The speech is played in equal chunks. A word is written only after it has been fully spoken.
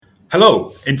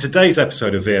Hello, in today's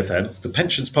episode of VFM, the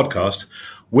Pensions Podcast,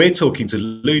 we're talking to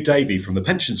Lou Davey from the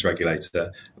Pensions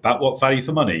Regulator about what value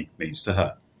for money means to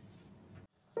her.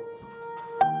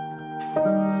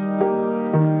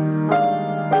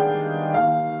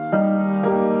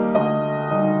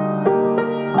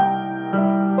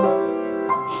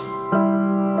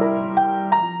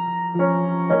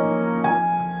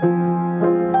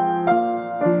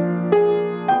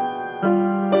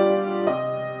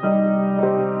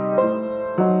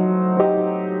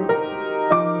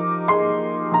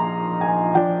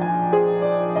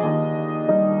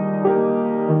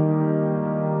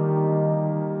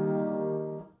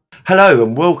 Hello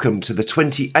and welcome to the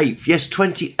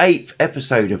 28th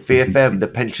episode of VFM, the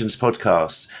Pensions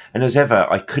Podcast. And as ever,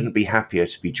 I couldn't be happier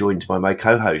to be joined by my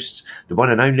co-host, the one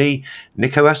and only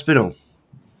Nico Aspinall.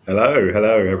 Hello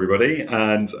everybody.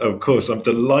 And of course, I'm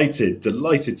delighted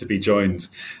to be joined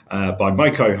by my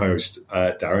co-host,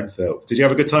 Darren Phil. Did you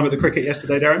have a good time at the cricket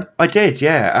yesterday, Darren? I did,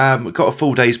 yeah. Got a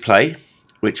full day's play,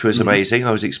 which was amazing.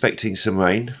 I was expecting some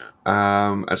rain.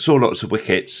 I saw lots of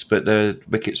wickets, but the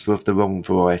wickets were of the wrong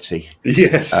variety.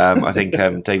 Yes. I think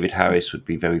David Harris would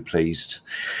be very pleased.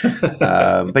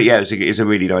 But yeah, it was a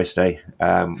really nice day.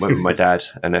 Went with my dad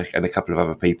and a couple of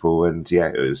other people, and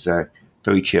yeah, it was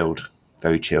very chilled.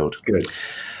 Good.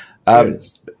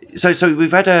 So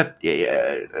we've had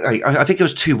I think it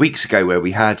was 2 weeks ago where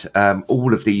we had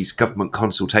all of these government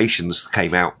consultations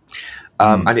came out.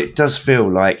 And it does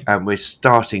feel like we're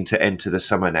starting to enter the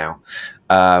summer now,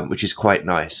 which is quite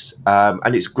nice.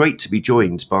 And it's great to be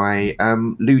joined by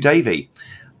Lou Davey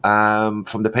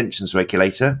from the Pensions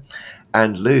Regulator.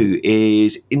 And Lou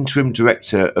is Interim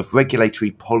Director of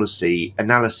Regulatory Policy,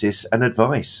 Analysis and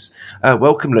Advice.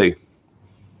 Welcome, Lou.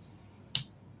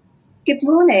 Good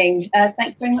morning. Thank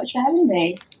you very much for having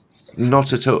me.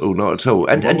 Not at all.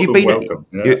 And you've been, welcome.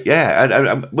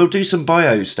 and we'll do some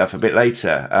bio stuff a bit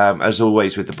later, as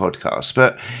always with the podcast.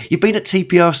 But you've been at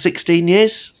TPR 16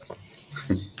 years.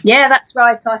 Yeah, that's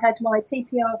right. I had my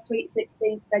TPR Sweet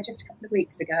 16 just a couple of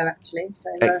weeks ago, actually. So,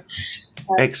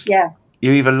 yeah.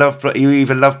 You either love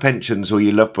pensions or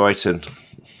you love Brighton.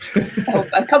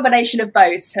 A combination of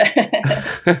both.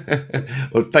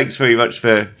 Well, thanks very much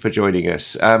for joining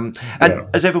us.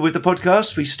 As ever with the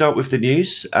podcast, we start with the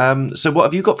news. So what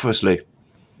have you got for us, Lou?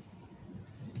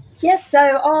 Yes, so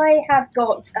I have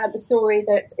got a story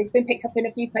that has been picked up in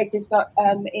a few places, but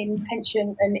in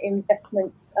pension and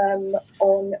investments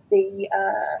on the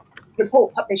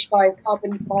report published by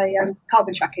Carbon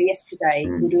Tracker yesterday,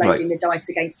 called Loading the Dice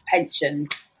Against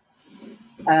Pensions.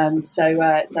 So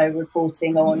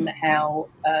reporting on how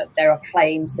there are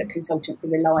claims that consultants are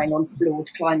relying on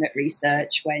flawed climate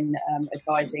research when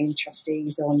advising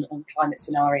trustees on climate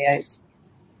scenarios.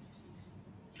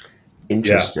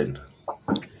 Interesting.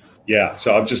 Yeah,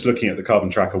 so I'm just looking at the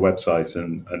Carbon Tracker website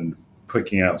and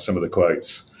picking out some of the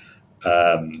quotes.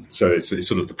 So it's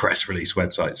sort of the press release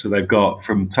website. So they've got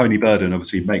from Tony Burden,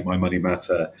 obviously, Make My Money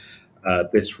Matter.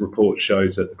 This report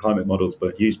shows that the climate models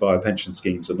used by our pension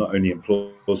schemes are not only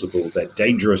implausible, they're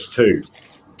dangerous too.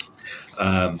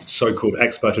 So-called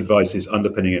expert advice is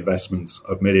underpinning investments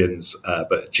of millions,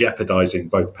 but jeopardizing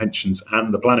both pensions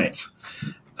and the planet.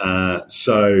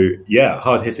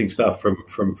 Hard-hitting stuff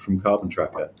from Carbon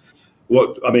Tracker.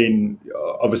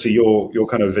 Obviously you're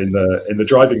kind of in the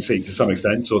driving seat to some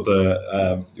extent, or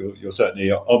you're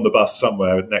certainly on the bus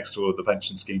somewhere next to all the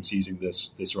pension schemes using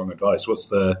this wrong advice. What's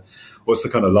the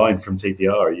kind of line from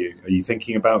TPR? Are you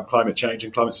thinking about climate change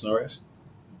and climate scenarios?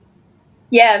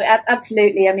 Yeah,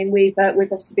 absolutely. I mean, we've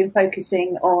obviously been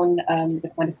focusing on the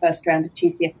kind of first round of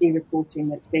TCFD reporting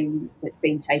that's been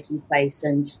taking place,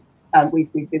 and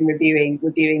we've been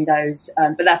reviewing those.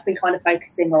 But that's been kind of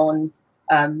focusing on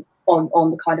the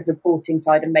kind of reporting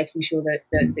side and making sure that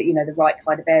the right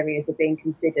kind of areas are being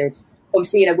considered.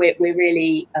 Obviously, we're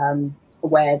really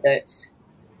aware that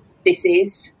this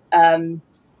is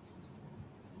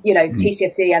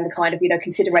TCFD and the kind of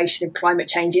consideration of climate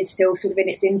change is still sort of in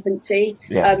its infancy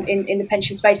in the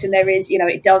pension space, and there is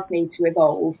it does need to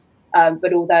evolve.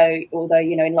 But although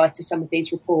in light of some of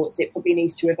these reports, it probably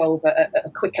needs to evolve at a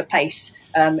quicker pace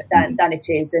than it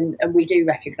is, and we do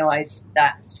recognise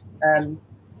that.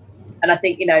 And I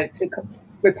think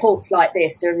reports like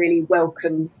this are a really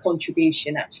welcome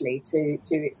contribution, actually, to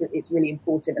it's really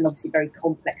important and obviously very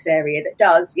complex area that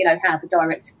does have a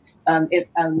direct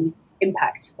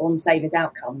impact on savers'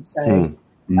 outcomes. So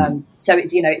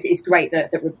it's great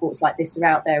that reports like this are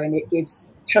out there, and it gives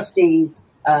trustees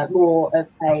more of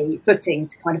a footing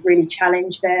to kind of really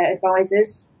challenge their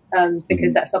advisors,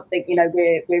 because that's something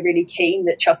we're really keen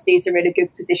that trustees are in a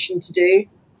good position to do.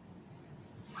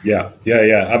 Yeah.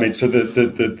 I mean, so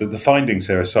the findings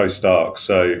here are so stark.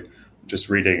 So just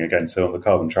reading again, so on the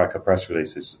carbon tracker press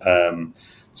releases.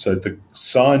 So the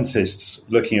scientists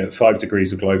looking at 5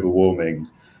 degrees of global warming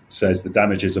says the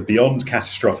damages are beyond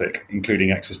catastrophic,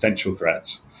 including existential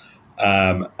threats.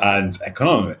 And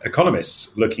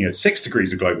economists looking at 6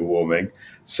 degrees of global warming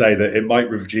say that it might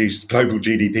reduce global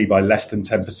GDP by less than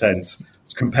 10%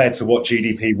 compared to what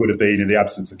GDP would have been in the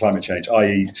absence of climate change,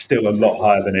 i.e. still a lot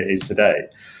higher than it is today.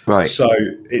 Right. So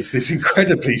it's this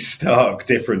incredibly stark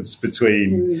difference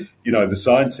between, the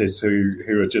scientists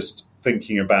who are just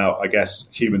thinking about, I guess,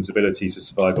 humans' ability to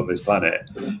survive on this planet,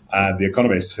 and the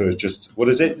economists who are just, what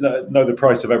is it? Know the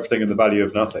price of everything and the value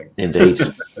of nothing. Indeed.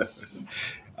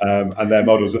 And their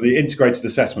models and the integrated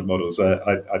assessment models,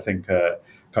 I think,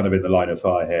 kind of in the line of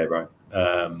fire here, right?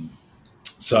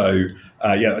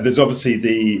 There's obviously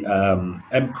the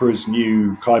Emperor's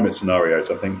New Climate Scenarios,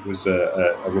 I think, was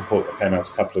a report that came out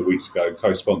a couple of weeks ago,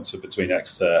 co-sponsored between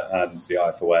Exeter and the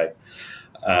IFOA,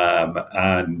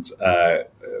 and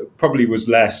probably was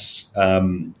less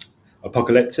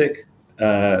apocalyptic,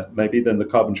 maybe, than the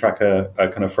carbon tracker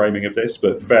kind of framing of this,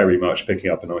 but very much picking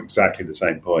up on exactly the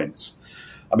same points.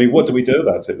 I mean, what do we do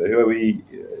about it, Lou?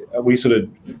 Are we sort of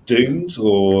doomed,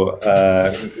 or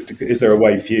is there a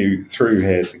way through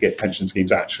here to get pension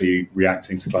schemes actually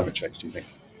reacting to climate change, do you think?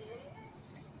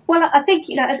 Well, I think,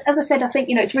 as I said, I think,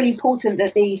 it's really important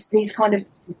that these kind of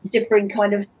differing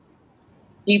kind of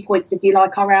viewpoints, if you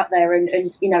like, are out there, and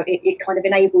it kind of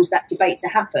enables that debate to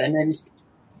happen. And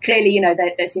clearly,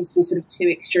 there seems to be sort of two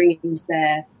extremes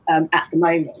there at the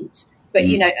moment. But,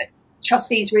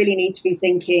 trustees really need to be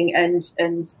thinking and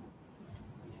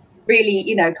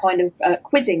really, kind of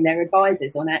quizzing their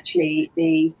advisors on actually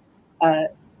the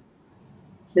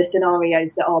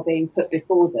scenarios that are being put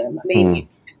before them. I mean,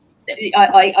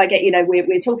 I get,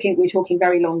 we're talking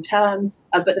very long term,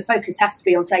 but the focus has to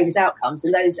be on savers' outcomes,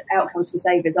 and those outcomes for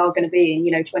savers are going to be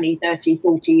in 20, 30,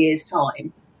 40 years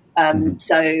time.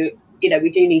 So we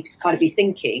do need to kind of be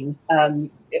thinking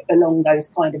along those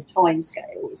kind of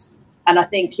timescales. And I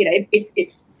think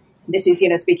if this is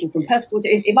speaking from personal,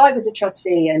 if I was a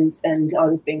trustee and I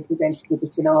was being presented with a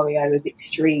scenario as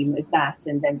extreme as that,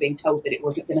 and then being told that it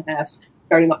wasn't going to have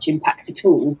very much impact at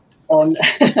all on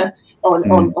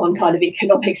on kind of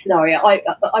economic scenario, I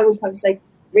would kind of say,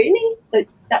 really,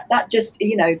 that just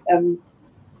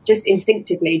just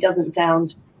instinctively doesn't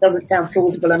sound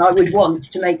plausible, and I would want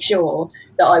to make sure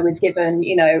that I was given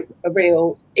a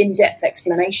real in-depth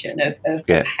explanation of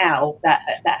how that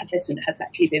assessment has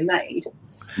actually been made.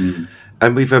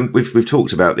 And we've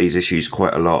talked about these issues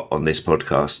quite a lot on this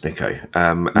podcast, Nico.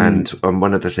 And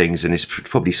one of the things, and it's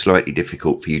probably slightly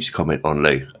difficult for you to comment on,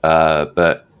 Lou,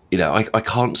 but I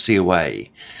can't see a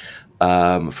way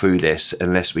through this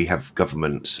unless we have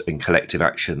governments and collective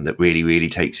action that really, really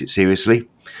takes it seriously.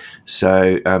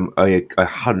 So I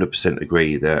 100%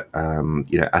 agree that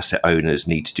asset owners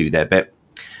need to do their bit,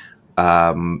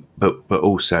 but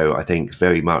also I think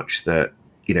very much that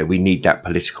we need that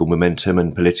political momentum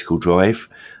and political drive,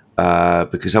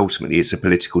 because ultimately it's a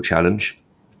political challenge,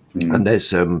 and there's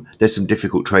some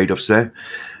difficult trade-offs there.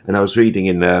 And I was reading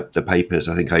in the papers,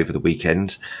 I think, over the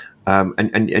weekend,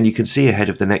 and you can see ahead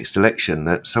of the next election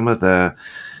that some of the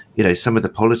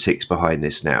politics behind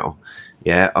this now,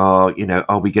 are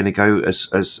we going to go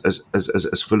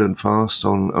as full and fast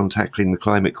on tackling the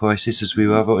climate crisis as we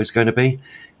were otherwise going to be?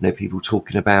 People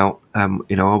talking about,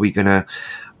 are we going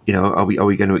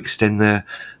to extend the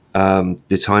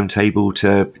timetable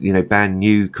to ban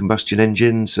new combustion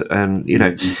engines? And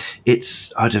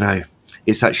it's, I don't know,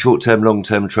 it's that short term, long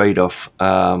term trade off,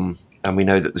 and we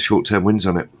know that the short term wins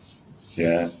on it.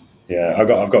 Yeah. I've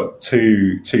got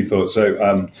two thoughts.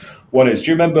 So one is,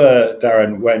 do you remember,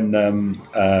 Darren, when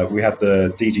we had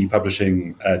the DG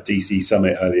Publishing DC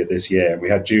Summit earlier this year, and we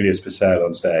had Julius Purcell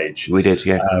on stage? We did,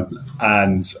 yeah.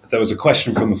 And there was a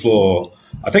question from the floor.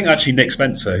 I think actually Nick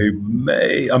Spencer,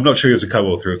 I'm not sure he was a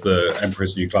co-author of the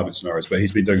Emperor's New Climate Scenarios, but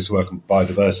he's been doing some work on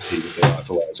biodiversity with the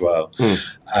IFOA as well.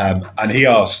 And he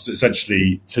asked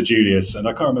essentially to Julius, and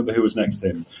I can't remember who was next to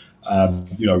him,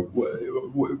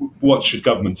 what should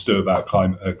governments do about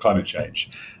climate change?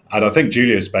 And I think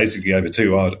Julius basically gave a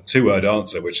two-word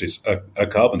answer, which is a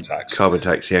carbon tax. Carbon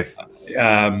tax, yeah.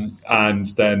 And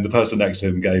then the person next to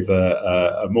him gave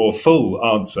a more full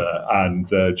answer, and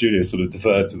Julius sort of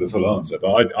deferred to the full answer.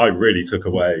 But I really took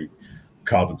away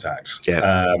carbon tax.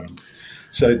 Yeah.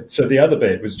 So the other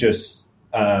bit was just,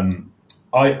 I'm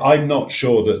not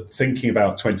sure that thinking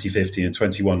about 2050 and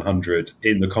 2100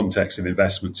 in the context of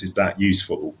investments is that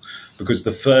useful, because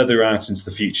the further out into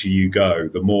the future you go,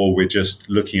 the more we're just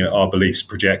looking at our beliefs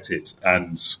projected,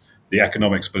 and the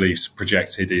economics beliefs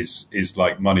projected is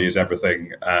like money is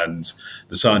everything, and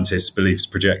the scientists' beliefs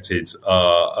projected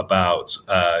are about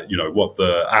what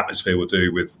the atmosphere will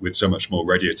do with so much more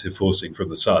radiative forcing from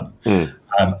the sun.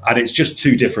 And it's just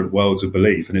two different worlds of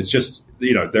belief, and it's just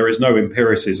there is no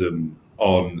empiricism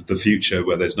on the future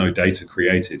where there's no data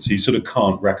created, so you sort of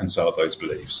can't reconcile those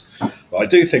beliefs. But I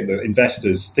do think that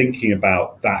investors thinking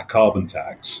about that carbon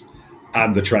tax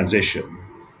and the transition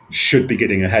should be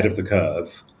getting ahead of the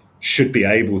curve, should be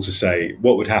able to say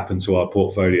what would happen to our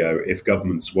portfolio if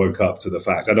governments woke up to the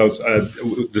fact. And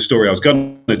the story I was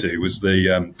going to do was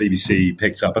the BBC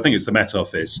picked up, I think it's the Met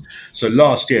Office. So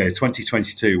last year,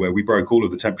 2022, where we broke all of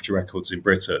the temperature records in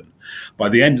Britain, by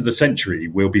the end of the century,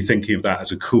 we'll be thinking of that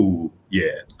as a cool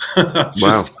year.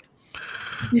 Just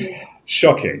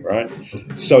shocking, right?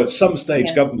 So at some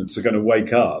stage, governments are going to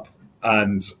wake up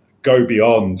and go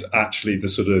beyond actually the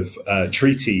sort of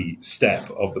treaty step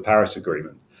of the Paris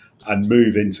Agreement and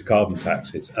move into carbon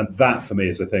taxes. And that, for me,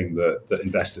 is the thing that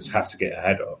investors have to get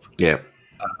ahead of. Yeah.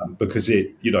 Because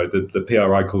the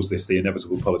PRI calls this the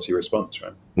inevitable policy response,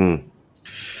 right?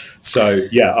 So,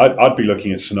 I'd be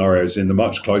looking at scenarios in the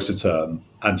much closer term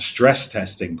and stress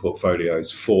testing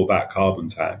portfolios for that carbon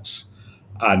tax.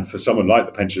 And for someone like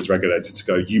the Pensions Regulator to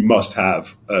go, you must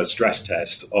have a stress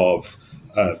test of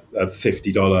a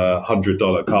 $50,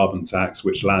 $100 carbon tax,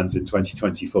 which lands in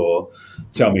 2024.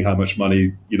 Tell me how much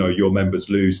money your members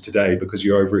lose today because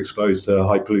you're overexposed to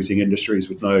high polluting industries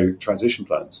with no transition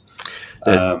plans.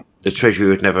 The Treasury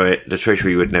would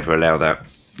never allow that,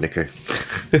 Nico.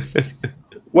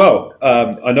 Well,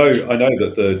 I know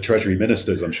that the Treasury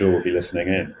ministers, I'm sure, will be listening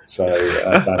in. So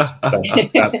that's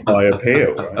my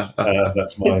appeal, right?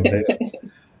 That's my appeal.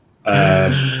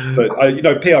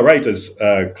 But PRA does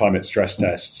climate stress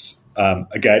tests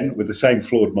again with the same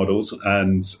flawed models,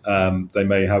 and they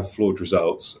may have flawed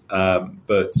results.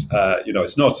 But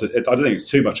it's not. I don't think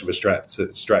it's too much of a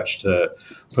stretch to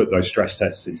put those stress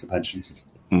tests into pensions.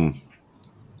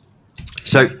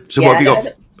 So what have you got?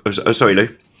 Oh, sorry, Lou.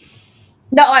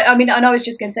 No, I mean, and I was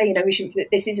just going to say,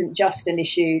 this isn't just an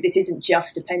issue. This isn't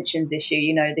just a pensions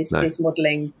issue. This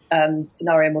modelling,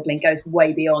 scenario modelling, goes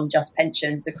way beyond just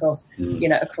pensions across,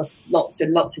 across lots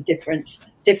and lots of different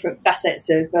facets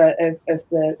of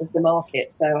the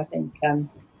market. So I think,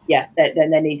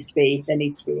 there needs to be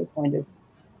a kind of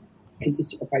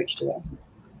consistent approach to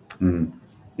it.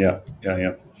 Yeah.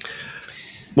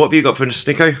 What have you got for us,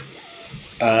 Nico?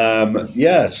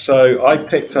 So I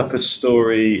picked up a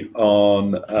story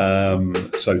on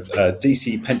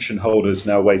DC pension holders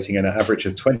now waiting an average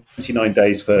of 29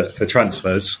 days for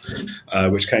transfers,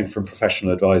 which came from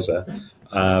Professional Advisor.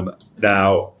 I mean,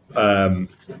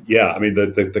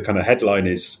 the kind of headline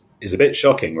is a bit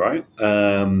shocking, right?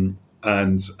 Below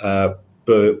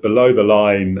the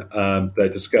line, they're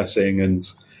discussing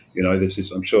and. This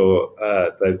is, I'm sure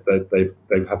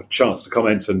they've had a chance to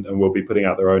comment and will be putting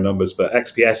out their own numbers. But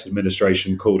XPS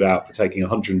administration called out for taking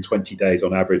 120 days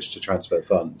on average to transfer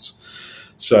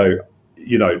funds. So,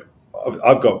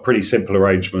 I've got pretty simple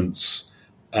arrangements.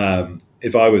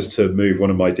 If I was to move one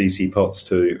of my DC pots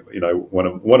to, one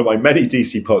of my many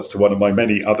DC pots to one of my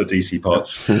many other DC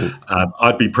pots,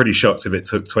 I'd be pretty shocked if it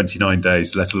took 29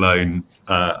 days, let alone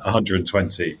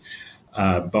 120.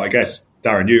 But I guess,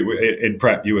 Darren, you in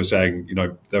prep, you were saying,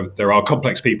 there are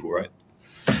complex people, right?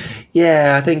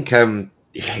 Yeah, I think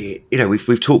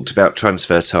we've talked about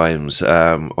transfer times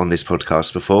on this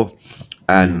podcast before,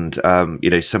 and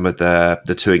some of the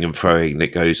toing and froing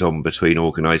that goes on between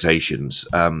organisations,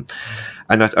 and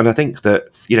I think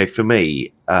that for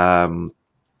me,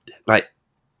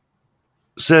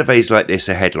 surveys like this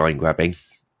are headline grabbing.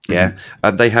 Yeah,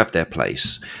 they have their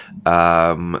place,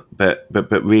 but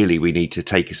really we need to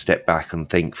take a step back and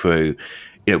think through,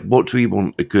 what do we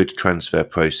want a good transfer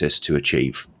process to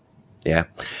achieve? Yeah,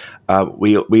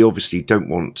 we obviously don't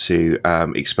want to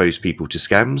expose people to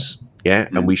scams. Yeah,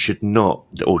 and we should not,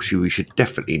 we should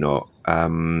definitely not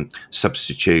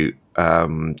substitute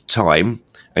time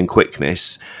and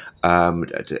quickness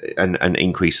and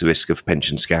increase the risk of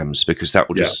pension scams, because that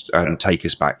will just take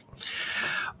us back.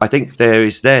 I think there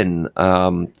is then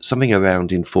something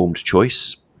around informed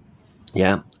choice.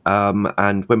 Yeah.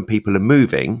 And when people are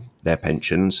moving their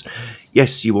pensions,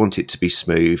 yes, you want it to be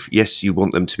smooth. Yes, you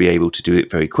want them to be able to do it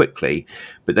very quickly,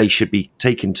 but they should be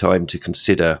taking time to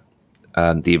consider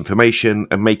the information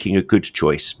and making a good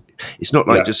choice. It's not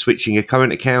like just switching a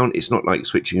current account. It's not like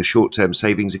switching a short-term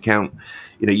savings account.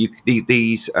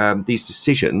 These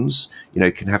decisions,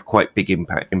 can have quite big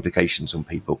implications on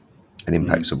people. And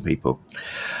impacts on people.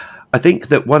 I think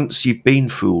that once you've been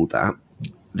through all that,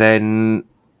 then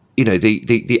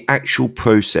the actual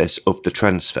process of the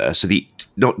transfer. So the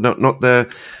not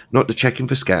the checking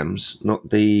for scams, not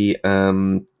the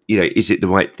is it the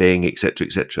right thing, etc.,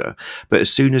 etc. But as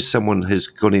soon as someone has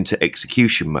gone into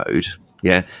execution mode,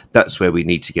 that's where we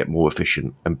need to get more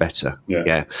efficient and better.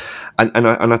 And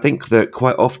I think that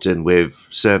quite often with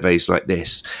surveys like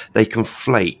this, they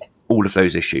conflate all of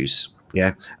those issues.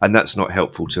 And that's not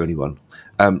helpful to anyone.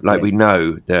 We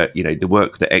know that the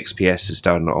work that XPS has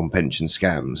done on pension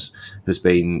scams has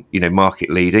been market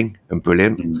leading and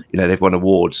brilliant. They've won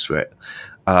awards for it.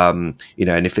 And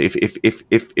if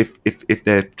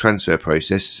their transfer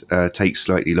process takes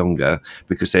slightly longer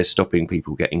because they're stopping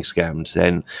people getting scammed,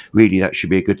 then really that should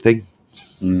be a good thing.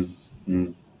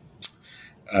 Lou,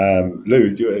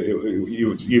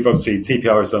 you've obviously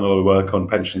TPR has done a lot of work on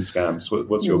pension scams.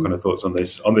 What's your kind of thoughts on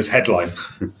this headline?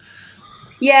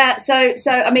 Yeah, so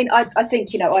I mean, I think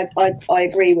I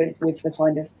agree with the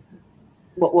kind of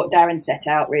what Darren set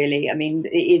out. Really, I mean,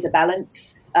 it is a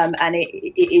balance, and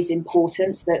it is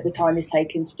important that the time is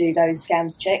taken to do those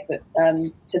scams check, but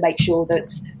to make sure that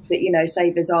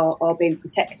savers are being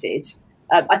protected.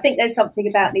 I think there's something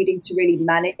about needing to really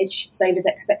manage savers'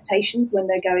 expectations when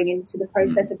they're going into the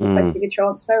process of requesting a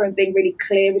transfer, and being really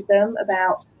clear with them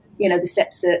about the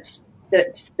steps that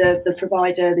the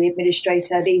provider, the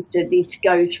administrator needs to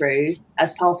go through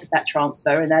as part of that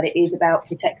transfer, and that it is about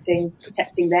protecting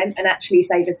them. And actually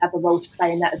savers have a role to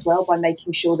play in that as well, by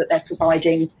making sure that they're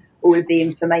providing all of the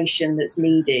information that's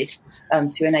needed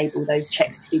to enable those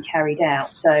checks to be carried out.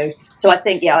 So I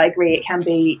think, I agree, it can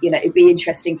be, it'd be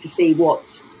interesting to see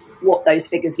what those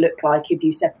figures look like if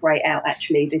you separate out,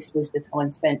 actually, this was the time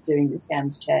spent doing the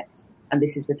scams checks, and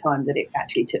this is the time that it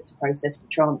actually took to process the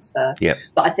transfer.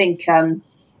 But I think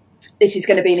this is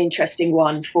going to be an interesting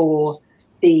one for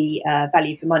the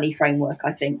value for money framework,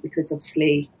 I think, because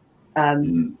obviously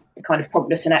the kind of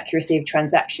promptness and accuracy of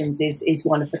transactions is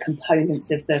one of the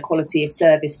components of the quality of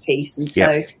service piece. And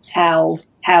so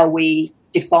how we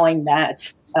define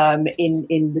that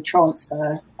in the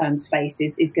transfer space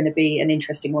is going to be an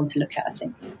interesting one to look at, I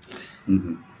think.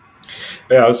 Mm-hmm.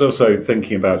 Yeah, I was also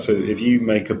thinking about, so if you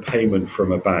make a payment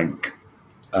from a bank,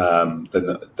 then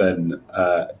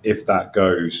if that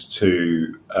goes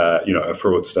to a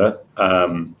fraudster,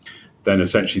 then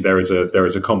essentially there is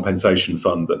a compensation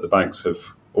fund that the banks have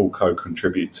all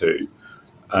co-contribute to,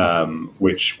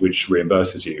 which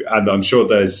reimburses you. And I'm sure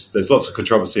there's lots of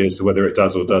controversy as to whether it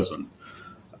does or doesn't.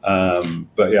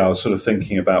 But I was sort of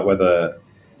thinking about whether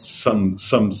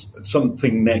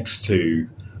something next to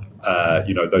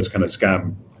those kind of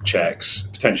scam checks,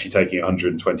 potentially taking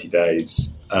 120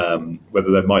 days,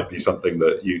 whether there might be something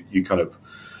that you kind of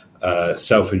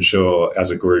self-insure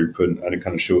as a group and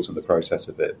kind of shorten the process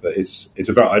a bit. But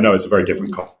I know it's a very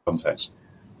different context.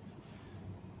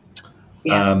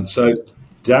 So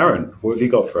Darren, what have you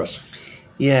got for us?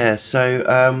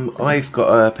 So I've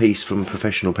got a piece from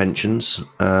Professional Pensions,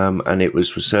 and it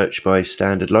was researched by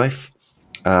Standard Life,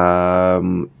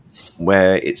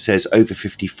 where it says over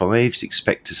 55s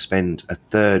expect to spend a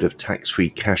third of tax-free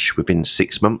cash within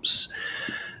 6 months.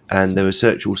 And the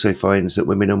research also finds that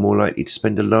women are more likely to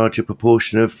spend a larger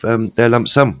proportion of their lump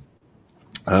sum.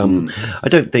 I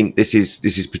don't think this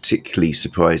is particularly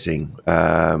surprising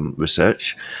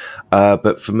research,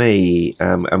 but for me,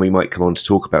 and we might come on to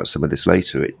talk about some of this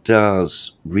later, it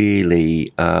does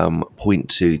really point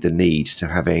to the need to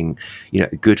having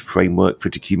a good framework for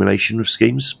decumulation of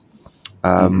schemes.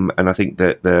 And I think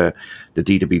that the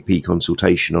DWP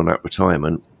consultation on that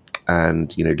retirement,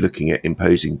 and looking at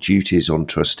imposing duties on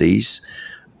trustees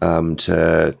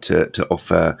to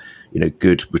offer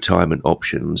good retirement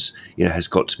options, has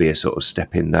got to be a sort of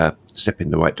step in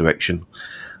the right direction.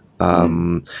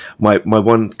 My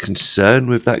one concern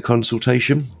with that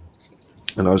consultation,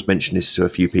 and I was mentioning this to a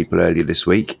few people earlier this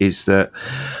week, is that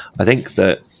I think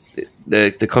that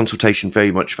the consultation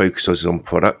very much focuses on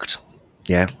product,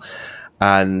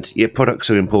 and products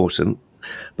are important,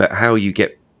 but how you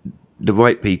get the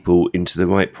right people into the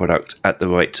right product at the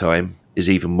right time is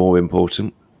even more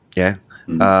important.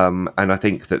 And I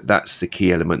think that that's the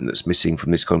key element that's missing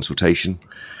from this consultation.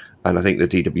 And I think the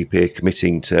DWP are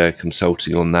committing to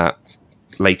consulting on that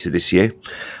later this year.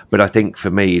 But I think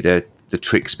for me, the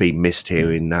trick's been missed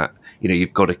here in that,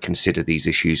 you've got to consider these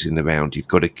issues in the round. You've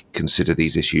got to consider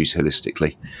these issues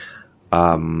holistically.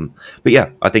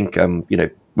 But I think,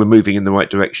 we're moving in the right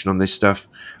direction on this stuff.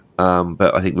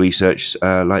 But I think research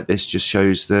like this just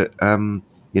shows that,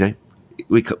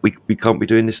 we can't be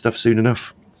doing this stuff soon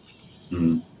enough.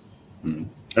 And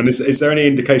is there any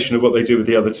indication of what they do with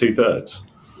the other 2/3?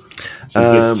 So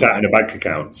is this sat in a bank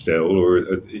account still, or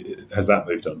has that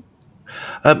moved on?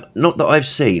 Not that I've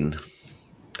seen.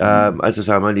 As I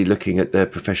say, I'm only looking at the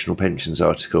professional pensions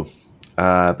article.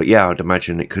 But yeah, I'd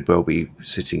imagine it could well be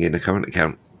sitting in a current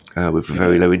account with a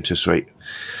very low interest rate,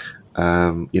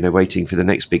 waiting for the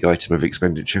next big item of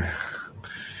expenditure.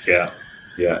 Yeah.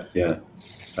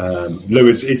 Lou,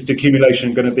 is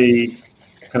accumulation going to be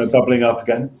kind of bubbling up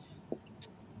again?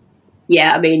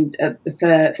 Yeah, I mean,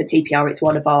 for TPR,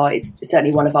 it's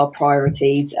certainly one of our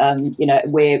priorities.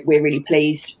 We're really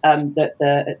pleased that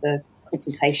the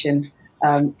consultation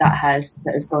that has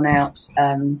gone out.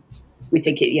 We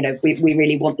think we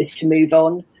really want this to move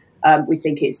on. We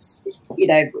think it's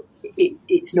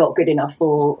not good enough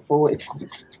for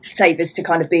savers to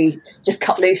kind of be just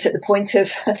cut loose at the point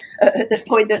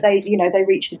that they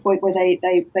reach the point where they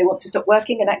want to stop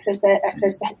working and access their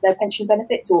pension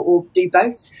benefits, or do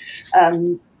both.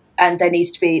 And there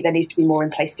needs to be more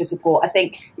in place to support. I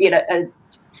think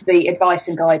the advice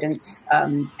and guidance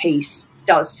piece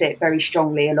does sit very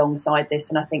strongly alongside this,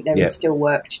 and I think there is still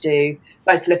work to do,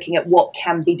 both looking at what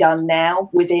can be done now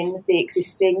within the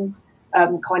existing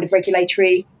kind of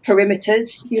regulatory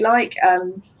perimeters, if you like,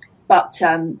 but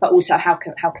also how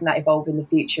can that evolve in the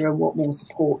future, and what more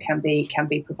support can be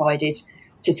provided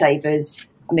to savers.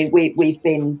 I mean, we've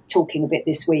been talking a bit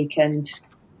this week, and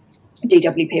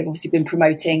DWP have obviously been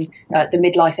promoting the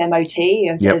midlife MOT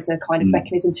as a kind of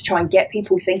mechanism to try and get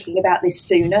people thinking about this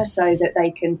sooner, so that they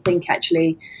can think,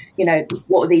 actually,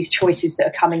 what are these choices that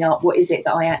are coming up? What is it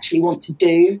that I actually want to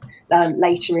do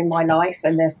later in my life?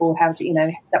 And therefore,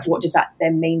 what does that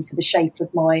then mean for the shape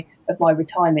of my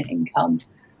retirement income?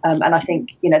 And I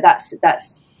think,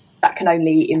 that can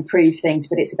only improve things,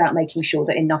 but it's about making sure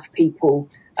that enough people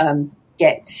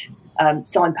get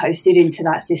signposted into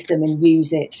that system and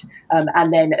use it,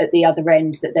 and then at the other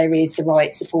end, that there is the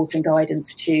right support and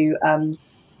guidance to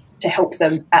help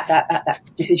them at that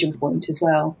decision point as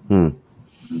well.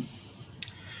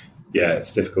 Yeah,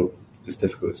 it's difficult. It's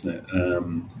difficult, isn't it?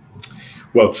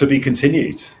 Well, to be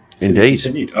continued.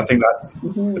 Indeed. I think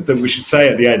that we should say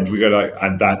at the end, we go like,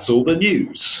 and that's all the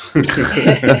news.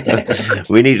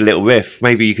 We need a little riff.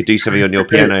 Maybe you could do something on your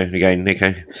piano again,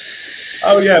 Nico.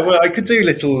 Oh yeah, well, I could do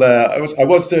little. I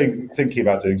was thinking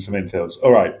about doing some infills.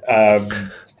 All right.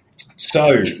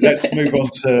 So let's move on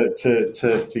to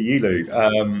you, Lou.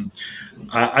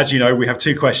 As you know, we have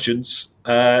two questions.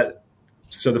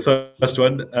 So the first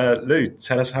one, Lou,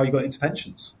 tell us how you got into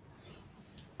pensions.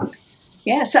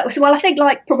 Yeah, so well, I think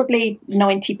like probably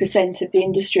 90% of the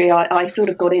industry, I sort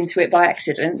of got into it by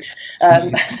accident. I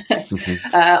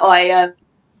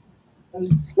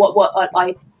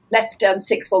left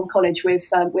sixth form college with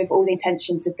all the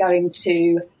intentions of going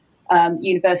to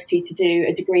university to do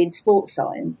a degree in sports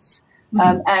science.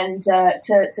 And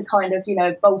to kind of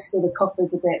bolster the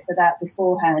coffers a bit for that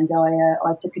beforehand,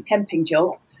 I took a temping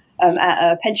job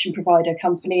at a pension provider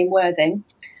company in Worthing,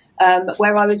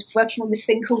 where I was working on this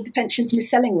thing called the Pensions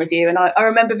Mis-Selling Review. And I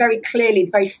remember very clearly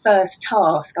the very first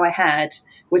task I had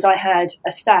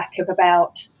a stack of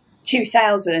about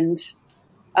 2,000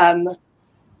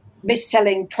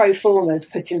 mis-selling pro formas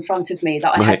put in front of me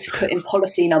that I had to put in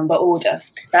policy number order.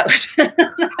 That was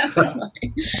my...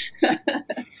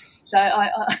 So I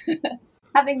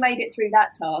having made it through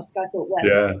that task, I thought, well,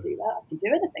 I can do that. I can do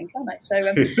anything, can't I? So,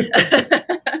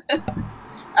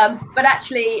 but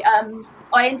actually,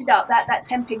 I ended up that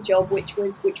temping job, which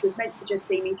was meant to just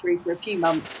see me through for a few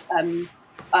months.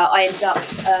 I ended up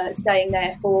staying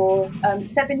there for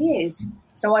 7 years.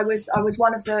 So I was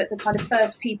one of the kind of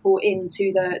first people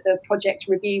into the project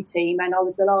review team, and I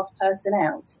was the last person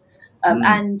out.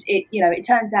 And it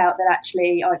turns out that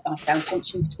actually I found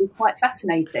pensions to be quite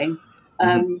fascinating.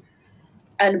 And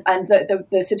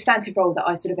the substantive role that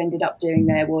I sort of ended up doing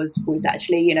there was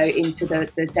actually into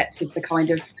the depths of the kind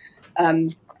of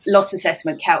loss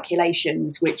assessment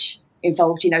calculations, which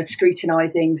involved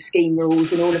scrutinising scheme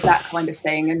rules and all of that kind of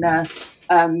thing. And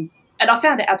I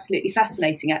found it absolutely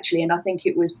fascinating, actually. And I think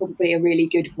it was probably a really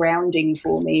good grounding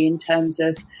for me in terms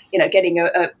of, getting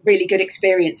a really good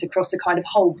experience across a kind of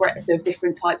whole breadth of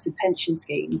different types of pension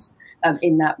schemes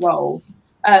in that role.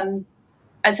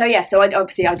 And so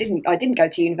I didn't go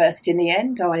to university in the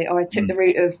end. I took the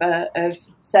route of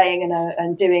staying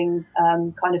and doing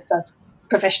kind of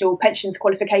professional pensions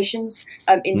qualifications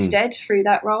instead through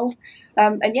that role.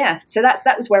 So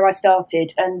that was where I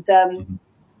started. And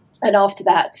after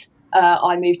that,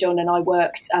 I moved on and I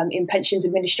worked in pensions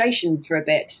administration for a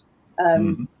bit.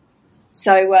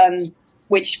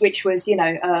 Which was,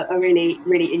 a really,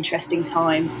 really interesting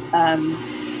time.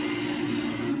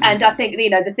 And I think,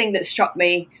 the thing that struck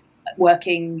me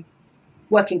working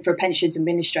working for a pensions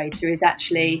administrator is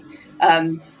actually,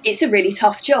 it's a really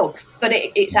tough job, but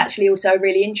it's actually also a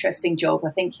really interesting job. I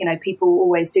think, people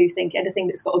always do think anything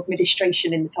that's got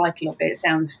administration in the title of it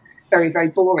sounds very, very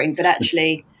boring, but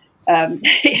actually,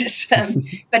 it's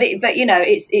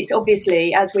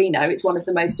obviously, as we know, it's one of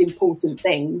the most important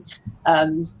things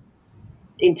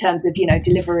in terms of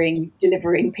delivering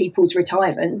people's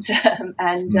retirements,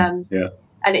 and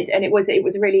it was a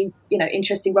really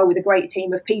interesting role with a great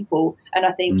team of people, and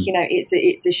I think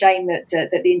it's a shame that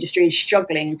the industry is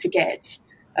struggling to get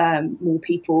more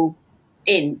people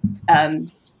in,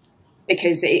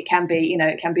 because it can be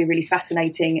really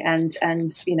fascinating and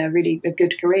really a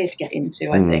good career to get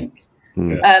into, I think.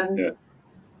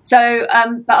 So,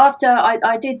 but after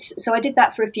I did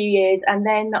that for a few years, and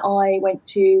then I went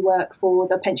to work for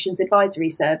the Pensions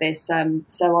Advisory Service. And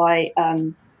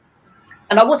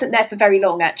I wasn't there for very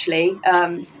long, actually.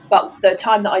 But the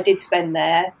time that I did spend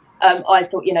there, I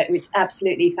thought, it was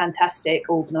absolutely fantastic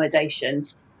organisation.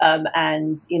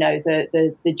 And,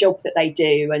 the job that they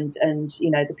do and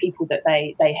the people that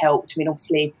they helped. I mean,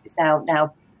 obviously, it's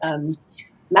now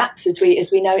MAPS as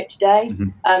we know it today.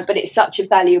 But it's such a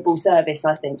valuable service,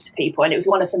 I think, to people. And it was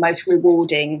one of the most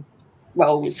rewarding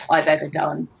roles I've ever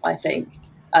done, I think,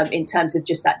 in terms of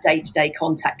just that day-to-day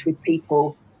contact with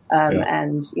people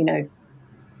and,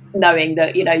 knowing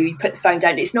that, you put the phone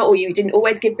down. It's not, or you didn't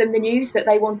always give them the news that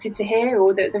they wanted to hear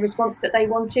or the response that they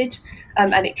wanted.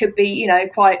 And it could be,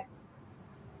 quite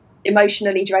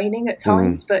emotionally draining at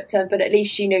times, but at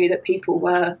least you knew that people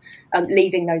were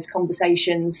leaving those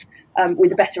conversations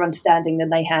with a better understanding than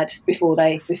they had before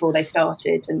they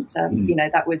started. And,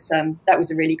 that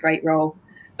was a really great role.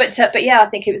 But yeah, I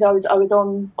think it was, I was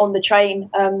on the train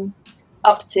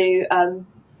up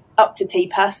to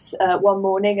TPAS one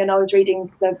morning, and I was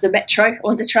reading the Metro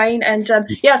on the train, and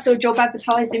I saw a job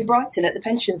advertised in Brighton at the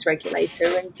Pensions Regulator,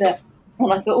 and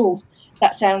I thought, oh,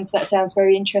 that sounds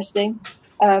very interesting,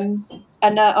 and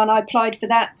I applied for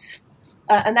that,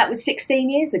 and that was 16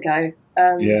 years ago.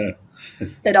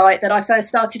 that I first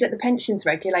started at the Pensions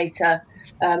Regulator,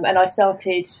 and I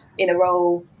started in a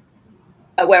role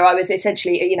where I was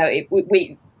essentially,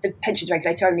 the Pensions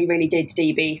Regulator only really did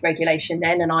DB regulation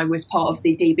then, and I was part of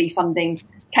the DB funding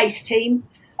case team.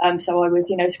 So I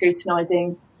was,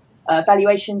 scrutinising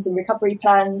valuations and recovery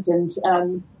plans, and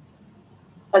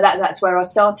that's where I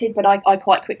started. But I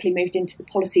quite quickly moved into the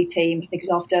policy team, because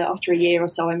after a year or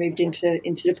so, I moved into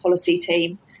the policy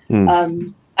team.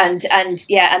 And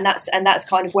that's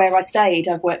kind of where I stayed.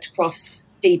 I've worked across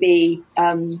DB,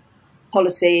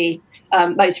 policy,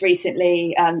 most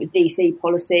recently DC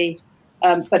policy.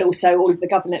 But also all of the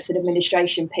governance and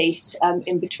administration piece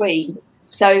in between.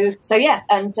 So yeah,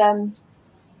 and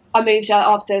I moved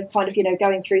after kind of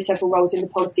going through several roles in the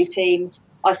policy team.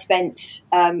 I spent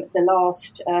the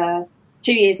last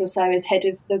 2 years or so as head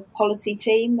of the policy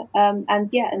team, and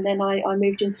then I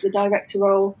moved into the director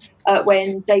role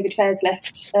when David Fairs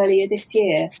left earlier this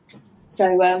year.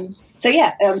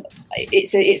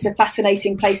 It's a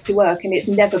fascinating place to work, and it's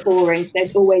never boring.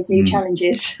 There's always new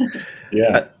challenges.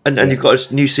 And you've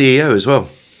got a new CEO as well.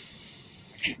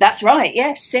 That's right.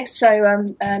 Yes. So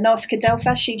Narska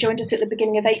Delfas, she joined us at the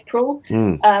beginning of April,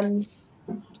 and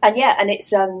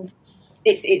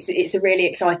it's a really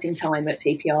exciting time at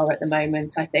TPR at the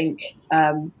moment. I think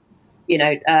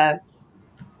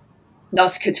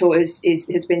Narska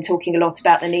has been talking a lot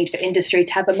about the need for industry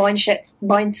to have a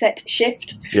mindset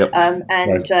shift. Yep.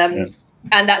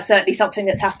 And that's certainly something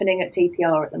that's happening at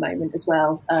TPR at the moment as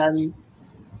well.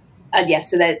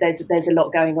 So there's a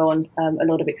lot going on, a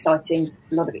lot of exciting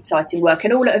work,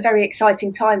 and all at a very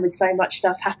exciting time with so much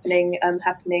stuff happening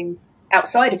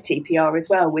outside of TPR as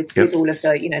well, with all of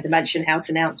the Mansion House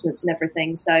announcements and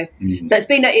everything. So it's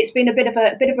been a bit of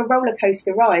a roller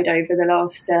coaster ride over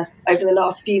the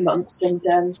last few months,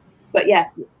 and but yeah,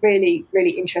 really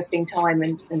interesting time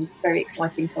and very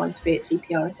exciting time to be at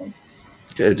TPR, I think.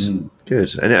 Good.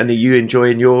 And are you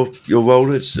enjoying your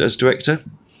role as director?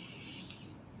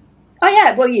 Oh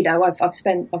yeah, well, I've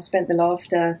spent the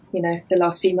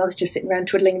last few months just sitting around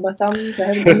twiddling my thumbs. I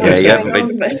haven't been much going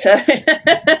on, but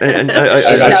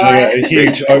a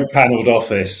huge oak-panelled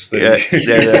office.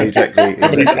 Exactly.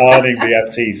 Somebody's ironing the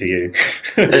FT for you,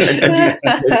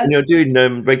 and you're doing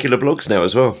regular blogs now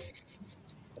as well.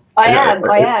 I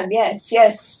am. Yes.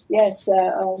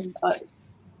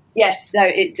 Yes, no,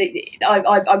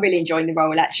 I'm really enjoying the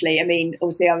role, actually. I mean,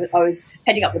 obviously, I was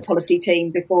heading up the policy team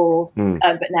before,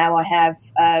 but now I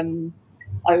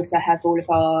also have all of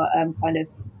our kind of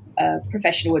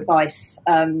professional advice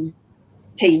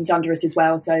teams under us as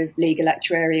well, so legal,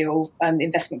 actuarial,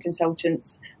 investment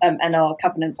consultants, and our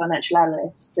covenant financial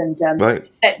analysts, and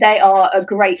they are a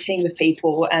great team of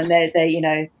people, and they're you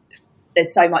know,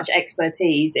 there's so much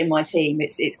expertise in my team.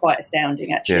 It's quite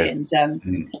astounding, actually, and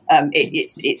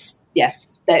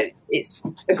it's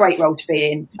a great role to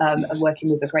be in, and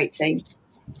working with a great team.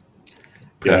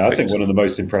 Yeah, I think one of the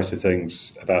most impressive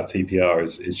things about TPR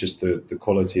is just the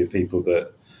quality of people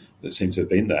that seem to have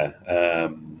been there.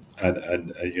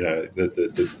 And you know,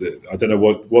 I don't know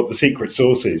what the secret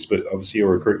sauce is, but obviously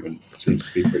your recruitment seems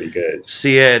to be pretty good.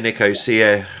 Nico. So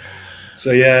yeah.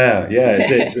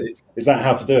 Is that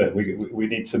how to do it? We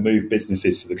need to move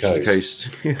businesses to the coast.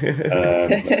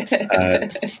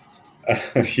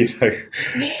 And, you know,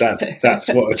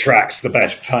 that's what attracts the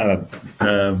best talent.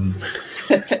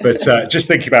 But just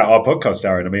thinking about our podcast,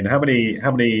 Darren, I mean, how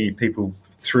many people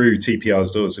through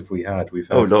TPR's doors have we had? We've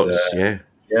had lots, and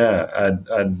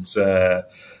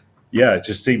it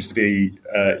just seems to be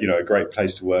you know, a great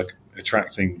place to work,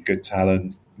 attracting good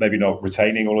talent. Maybe not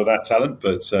retaining all of that talent,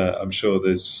 but I'm sure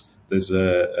there's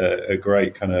a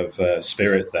great kind of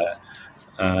spirit there.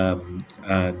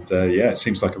 It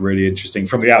seems like a really interesting.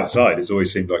 From the outside, it's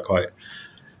always seemed like quite.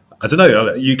 I don't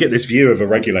know. You get this view of a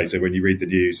regulator when you read the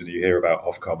news and you hear about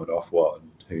Ofcom and Ofwat,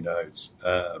 and who knows.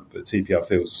 But TPR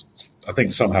feels, I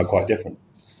think, somehow quite different.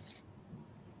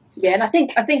 Yeah, and I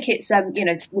think it's you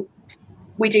know,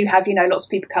 we do have, you know, lots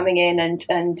of people coming in and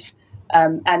then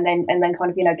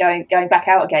kind of, you know, going back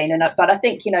out again. But I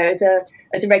think, you know, as a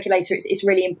regulator, it's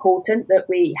really important that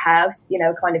we have, you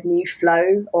know, a kind of new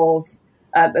flow of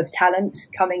talent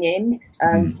coming in,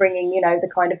 bringing, you know, the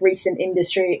kind of recent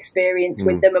industry experience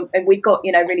with them, and we've got,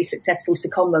 you know, really successful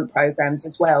secondment programs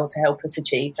as well to help us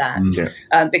achieve that.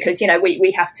 Because, you know,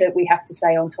 we have to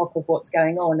stay on top of what's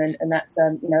going on, and that's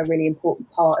you know, a really important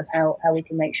part of how we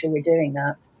can make sure we're doing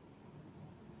that.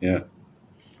 Yeah,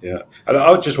 and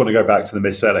I just want to go back to the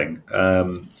mis-selling.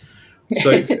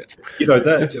 So, you know,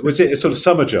 that was it a sort of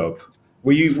summer job?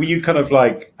 Were you kind of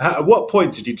like, at what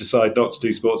point did you decide not to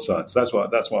do sports science? That's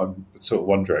what I'm sort of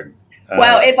wondering.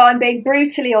 Well, if I'm being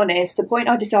brutally honest, the point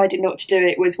I decided not to do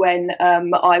it was when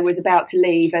I was about to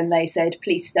leave, and they said,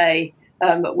 "Please stay.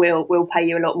 We'll pay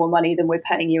you a lot more money than we're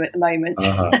paying you at the moment."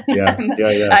 Yeah.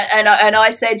 And I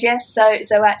said yes.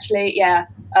 So actually, yeah.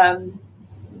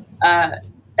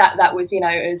 That was, you know,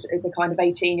 as a kind of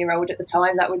 18-year-old at the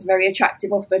time, that was a very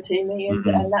attractive offer to me,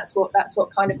 and that's what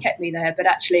kind of kept me there. But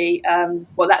actually,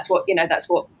 that's what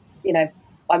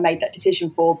I made that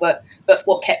decision for. But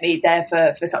what kept me there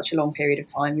for such a long period of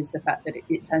time is the fact that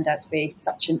it turned out to be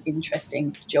such an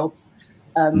interesting job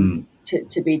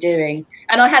to be doing.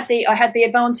 And I had the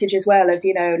advantage as well of,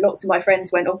 you know, lots of my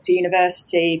friends went off to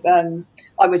university.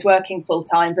 I was working full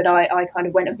time, but I kind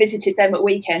of went and visited them at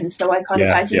weekends. So I kind of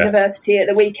had university at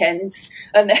the weekends,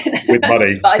 and then with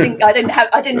money. But I didn't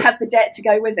have the debt to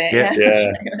go with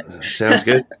it. Sounds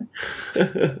good.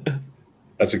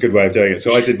 That's a good way of doing it.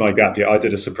 So I did my gap year. I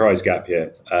did a surprise gap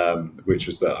year, which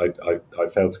was that I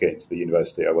failed to get into the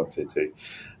university I wanted to.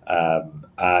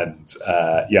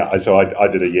 So I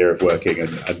did a year of working,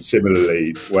 and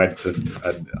similarly went and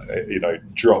you know,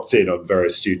 dropped in on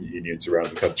various student unions around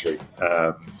the country.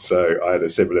 So I had a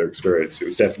similar experience. It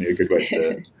was definitely a good way to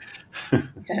do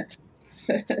it.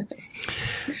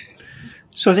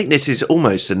 So I think this is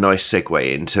almost a nice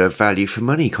segue into a value for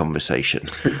money conversation,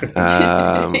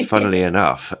 funnily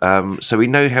enough. So we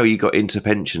know how you got into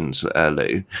pensions,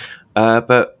 Lou,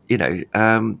 but, you know,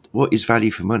 what is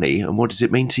value for money and what does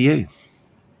it mean to you?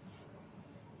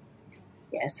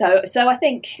 Yeah, so I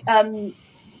think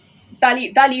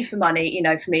value for money, you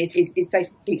know, for me is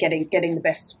basically getting the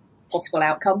best possible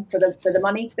outcome for the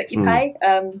money that you pay,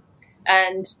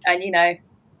 and you know.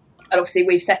 And obviously,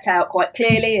 we've set out quite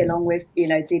clearly, along with, you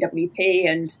know, DWP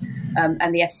and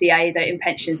the FCA, that in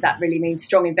pensions that really means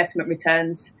strong investment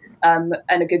returns and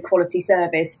a good quality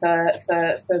service for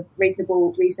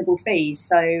reasonable fees.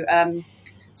 So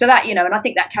that, you know, and I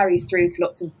think that carries through to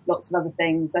lots of other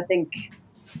things. I think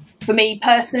for me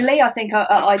personally, I think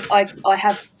I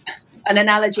have an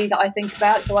analogy that I think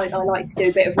about. So I like to do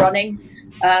a bit of running.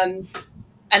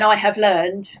 And I have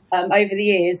learned over the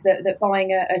years that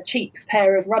buying a cheap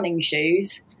pair of running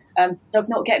shoes does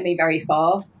not get me very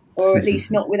far, or at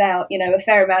least not without, you know, a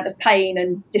fair amount of pain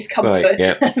and discomfort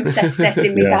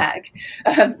setting me back.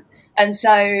 And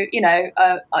so, you know,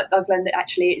 I've learned that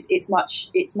actually it's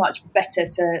much better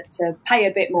to pay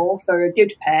a bit more for a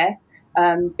good pair,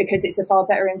 because it's a far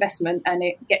better investment and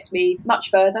it gets me much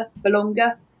further for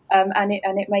longer. and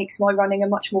it makes my running a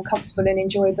much more comfortable and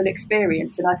enjoyable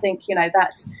experience. And I think, you know,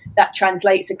 that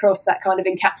translates across, that kind of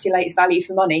encapsulates value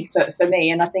for money for me.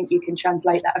 And I think you can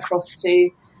translate that across to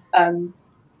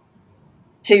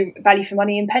value for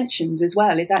money in pensions as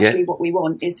well. Is actually what we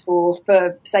want is for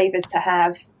savers to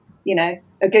have, you know,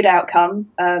 a good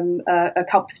outcome, a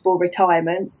comfortable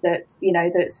retirement that, you know,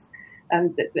 that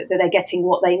they're getting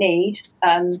what they need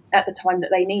at the time that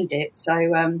they need it.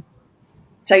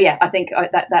 So yeah, I think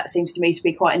that seems to me to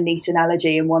be quite a neat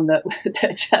analogy, and one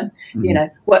that you know,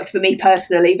 works for me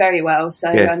personally very well. So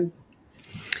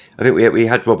I think we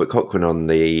had Robert Cochrane on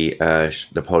the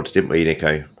pod, didn't we,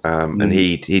 Nico? And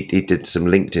he did some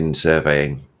LinkedIn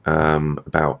surveying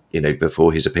about, you know,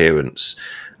 before his appearance,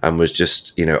 and was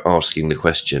just, you know, asking the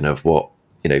question of what,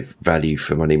 you know, value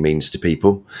for money means to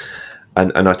people.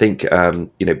 And I think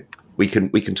you know, we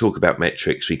can talk about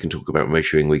metrics, we can talk about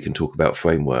measuring, we can talk about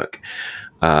framework,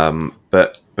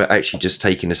 but actually just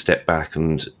taking a step back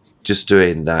and just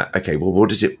doing that. Okay, well, what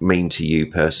does it mean to you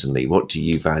personally? What do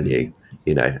you value?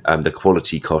 You know, the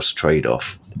quality cost trade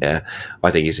off. Yeah,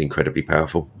 I think is incredibly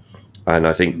powerful, and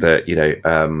I think that, you know,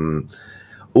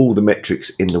 all the metrics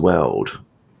in the world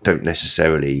don't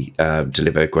necessarily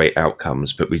deliver great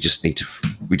outcomes, but we just need to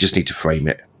frame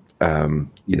it.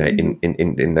 You know,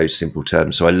 in those simple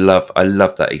terms. So I love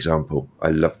that example.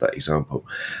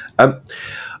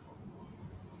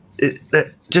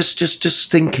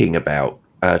 Just thinking about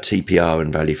TPR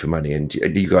and value for money, and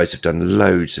you guys have done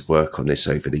loads of work on this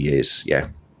over the years, yeah.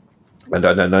 And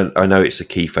I know it's a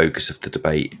key focus of the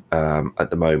debate at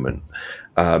the moment,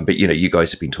 but you know, you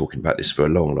guys have been talking about this for a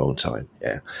long time,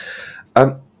 yeah.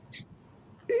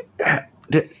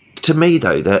 To me,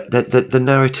 though, the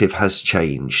narrative has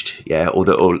changed, yeah,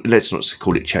 or let's not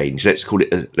call it change. Let's call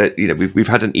it, you know, we've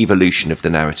had an evolution of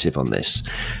the narrative on this,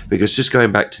 because just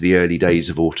going back to the early days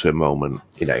of auto enrolment,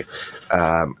 you know,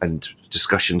 and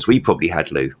discussions we probably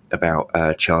had, Lou, about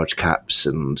charge caps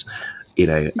and, you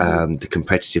know, the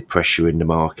competitive pressure in the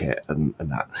market and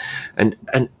that, and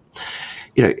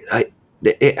you know,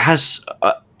 it has.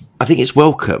 I think it's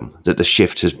welcome that the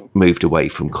shift has moved away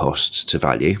from cost to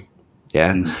value.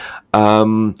 Yeah.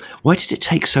 Why did it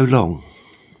take so long?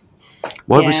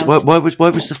 Why was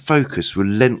the focus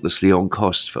relentlessly on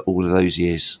cost for all of those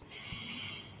years?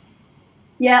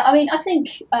 Yeah, I mean, I think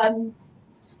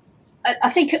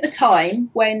at the time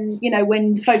when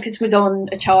the focus was on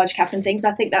a charge cap and things,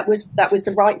 I think that was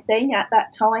the right thing at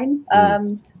that time.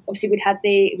 Obviously, we'd had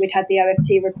the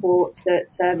OFT report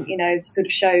that you know, sort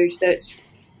of showed that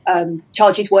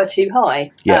charges were too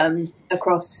high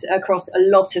across a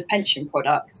lot of pension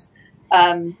products.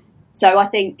 So I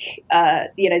think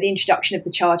you know, the introduction of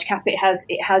the charge cap, it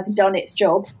has done its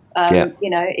job. You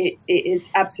know, it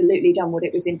is absolutely done what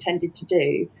it was intended to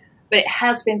do, but it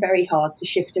has been very hard to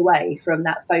shift away from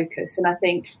that focus. And I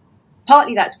think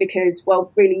partly that's because,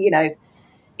 well, really, you know,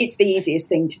 it's the easiest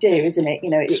thing to do, isn't it? You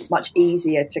know, it's much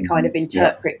easier to kind of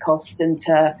interpret cost and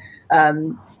to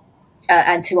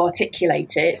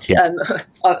articulate it.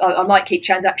 I might keep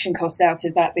transaction costs out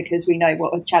of that, because we know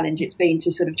what a challenge it's been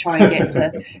to sort of try and get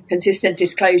a consistent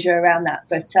disclosure around that.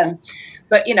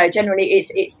 But you know, generally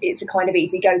it's a kind of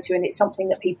easy go-to, and it's something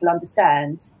that people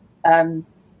understand. And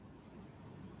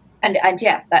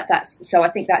yeah, that's so I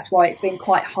think that's why it's been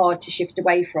quite hard to shift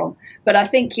away from. But I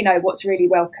think, you know, what's really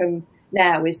welcome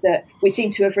now is that we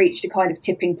seem to have reached a kind of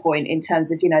tipping point in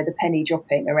terms of, you know, the penny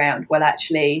dropping around. Well,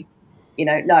 actually, you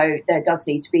know, no, there does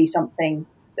need to be something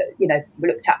that, you know, we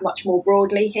looked at much more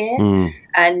broadly here.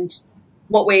 And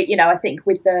what we, you know, I think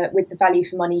with the value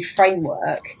for money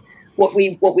framework, what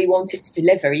we want it to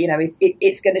deliver, you know, is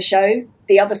it's going to show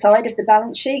the other side of the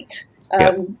balance sheet,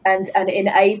 and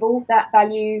enable that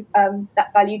value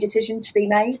decision to be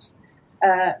made.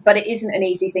 But it isn't an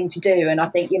easy thing to do, and I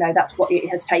think, you know, that's what it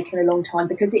has taken a long time,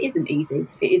 because it isn't easy.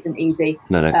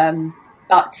 No.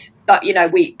 But you know,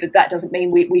 but that doesn't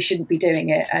mean we shouldn't be doing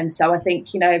it. And so I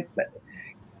think, you know,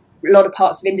 a lot of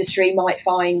parts of industry might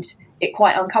find it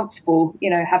quite uncomfortable, you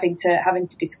know, having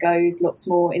to disclose lots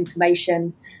more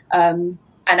information, and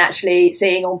actually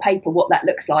seeing on paper what that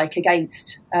looks like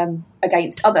against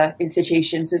other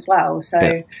institutions as well.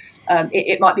 So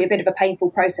it might be a bit of a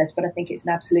painful process, but I think it's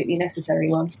an absolutely necessary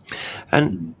one.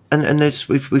 And there's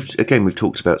we've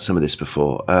talked about some of this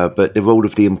before, but the role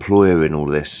of the employer in all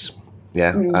this.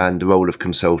 And the role of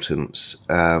consultants,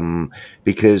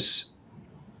 because,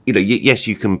 you know, yes,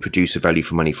 you can produce a value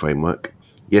for money framework.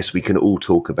 Yes, we can all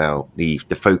talk about the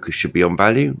focus should be on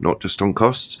value, not just on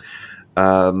costs.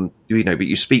 You know, but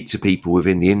you speak to people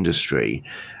within the industry,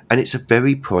 and it's a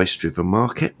very price-driven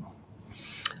market.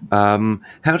 How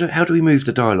do we move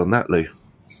the dial on that, Lou?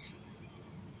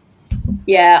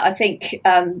 Yeah, I think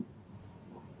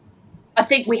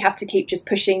we have to keep just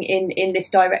pushing in this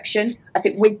direction. I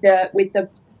think with the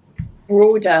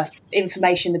broader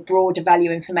information, the broader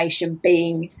value information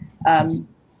being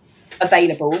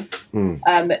available,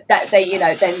 that they,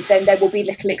 then there will be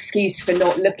little excuse for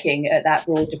not looking at that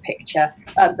broader picture.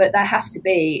 But there has to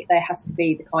be the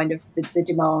kind of the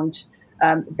demand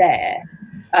there.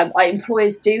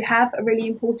 Employers do have a really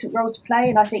important role to play,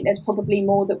 and I think there's probably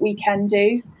more that we can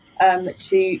do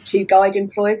to guide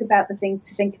employers about the things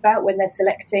to think about when they're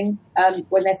selecting a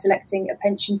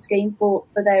pension scheme for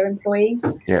their employees.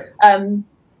 Yeah.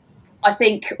 I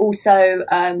think also,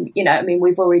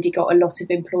 we've already got a lot of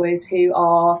employers who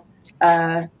are,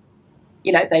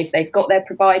 they've got their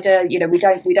provider. We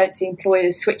don't see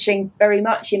employers switching very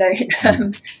much.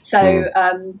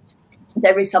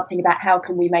 There is something about how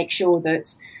can we make sure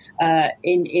that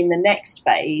in the next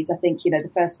phase, I think the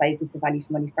first phase of the value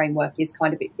for money framework is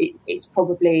kind of it's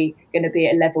probably going to be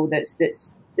at a level that's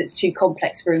too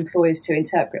complex for employers to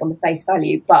interpret on the face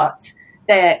value, but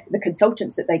the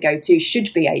consultants that they go to should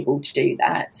be able to do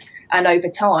that. And over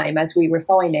time, as we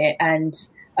refine it and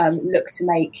look to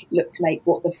make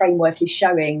what the framework is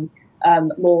showing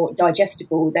more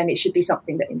digestible, then it should be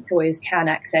something that employers can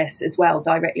access as well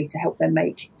directly to help them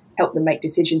make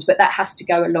decisions. But that has to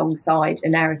go alongside a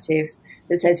narrative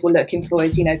that says, well, look,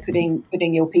 employers, putting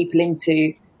your people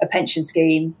into a pension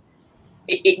scheme,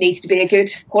 it needs to be a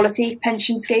good quality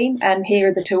pension scheme, and here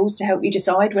are the tools to help you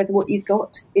decide whether what you've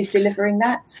got is delivering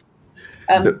that.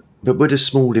 But would a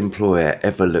small employer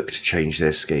ever look to change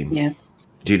their scheme? Yeah.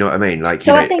 Do you know what I mean? Like,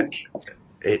 so I think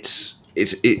it's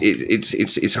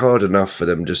hard enough for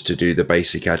them just to do the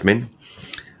basic admin,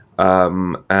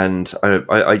 and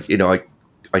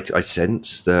I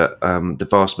sense that the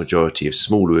vast majority of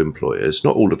smaller employers,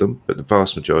 not all of them, but the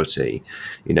vast majority,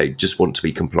 just want to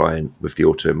be compliant with the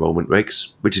auto-enrolment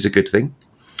regs, which is a good thing.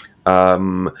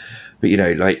 But,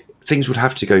 things would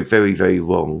have to go very, very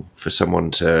wrong for someone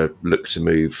to look to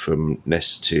move from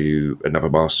Nest to another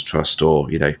master trust, or,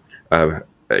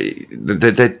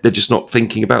 they're just not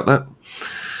thinking about that.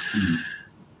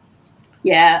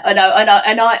 Yeah, I know,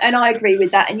 and I agree with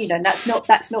that, and that's not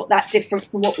that different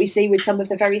from what we see with some of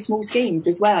the very small schemes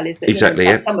as well. Is that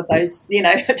exactly some of those, so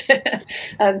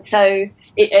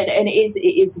it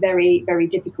is very, very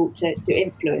difficult to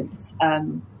influence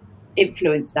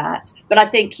that. But I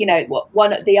think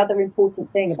the other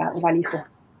important thing about the value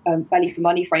for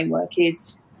money framework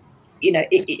is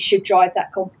it should drive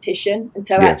that competition. And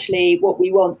so actually what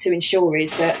we want to ensure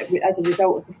is that as a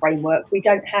result of the framework, we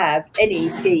don't have any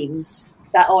schemes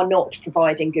that are not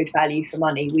providing good value for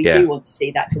money. We do want to see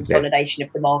that consolidation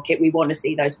of the market. We want to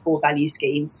see those poor value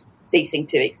schemes ceasing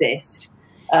to exist.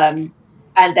 And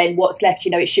then what's left,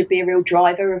 it should be a real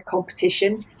driver of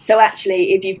competition. So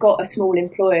actually, if you've got a small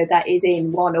employer that is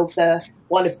in one of the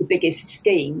biggest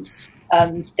schemes,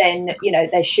 then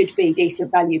there should be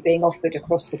decent value being offered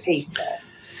across the piece there.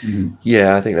 Mm-hmm.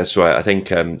 Yeah, I think that's right. I think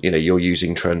you're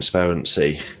using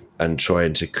transparency and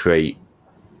trying to create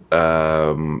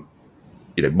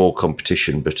more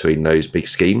competition between those big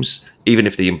schemes. Even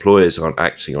if the employers aren't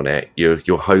acting on it,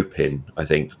 you're hoping, I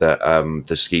think, that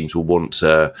the schemes will want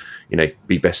to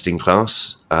be best in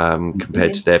class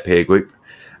compared to their peer group.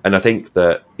 And I think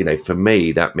that for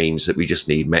me, that means that we just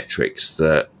need metrics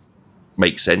that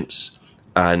make sense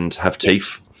and have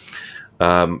teeth.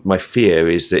 My fear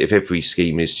is that if every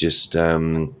scheme is just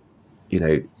comes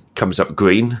up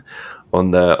green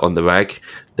on the rag,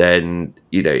 then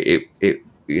it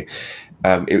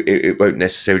won't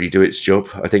necessarily do its job.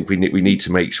 I think we need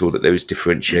to make sure that there is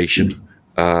differentiation,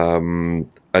 and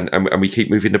we keep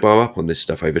moving the bar up on this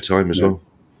stuff over time as well.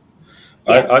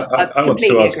 I want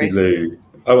to ask you, Lou.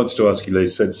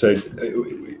 So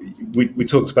we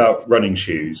talked about running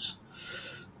shoes.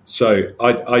 So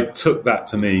I took that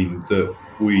to mean that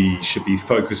we should be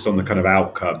focused on the kind of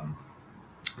outcome.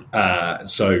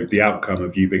 So the outcome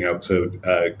of you being able to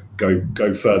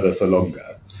go further for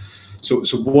longer. So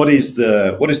what is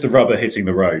the rubber hitting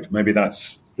the road? Maybe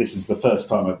this is the first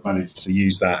time I've managed to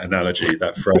use that analogy,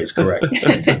 that phrase correct.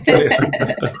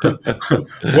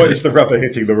 What is the rubber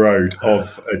hitting the road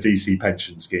of a DC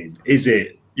pension scheme? Is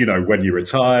it, when you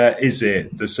retire? Is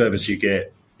it the service you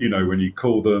get, when you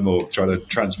call them or try to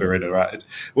transfer in or out?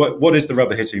 What is the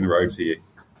rubber hitting the road for you?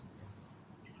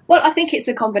 Well, I think it's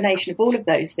a combination of all of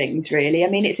those things, really. I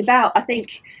mean, it is about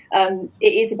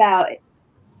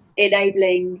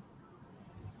enabling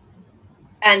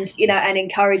and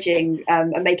encouraging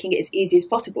and making it as easy as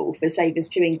possible for savers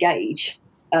to engage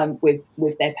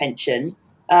with their pension.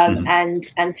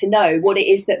 and to know what it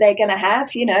is that they're going to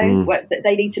have. That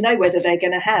they need to know whether they're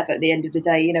going to have at the end of the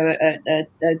day,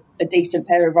 a decent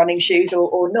pair of running shoes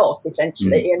or not,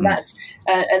 essentially, and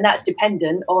that's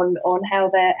dependent on how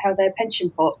their pension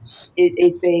pot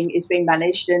is being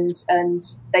managed, and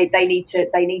they need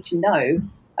to know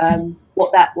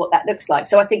what that looks like.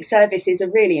 So I think service is a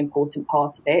really important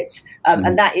part of it,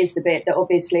 and that is the bit that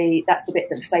obviously that's the bit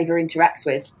that the saver interacts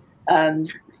with,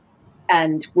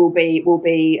 and will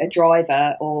be a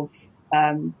driver of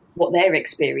what their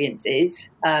experience is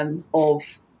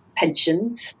of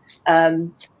pensions,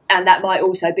 and that might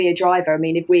also be a driver. I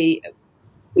mean, if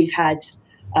we've had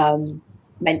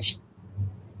mentions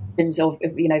of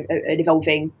an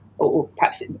evolving, or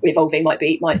perhaps evolving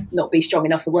might not be strong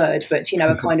enough a word, but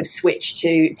a kind of switch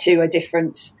to a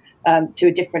different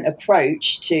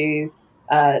approach to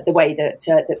the way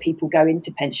that people go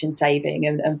into pension saving,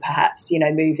 and perhaps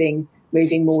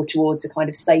moving more towards a kind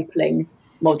of stapling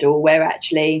model where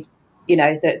actually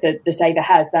the saver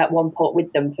has that one pot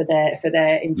with them for their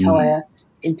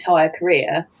entire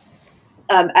career.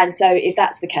 And so if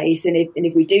that's the case, and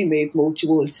if we do move more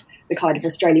towards the kind of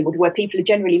Australian model where people are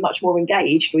generally much more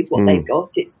engaged with what they've got,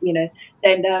 it's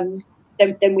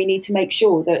then we need to make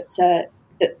sure that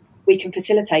we can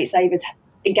facilitate savers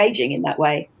engaging in that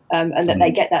way, and that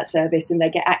they get that service and they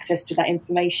get access to that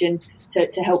information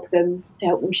to help them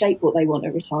shape what they want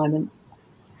at retirement.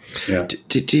 Yeah.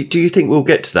 Do you think we'll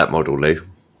get to that model, Lou?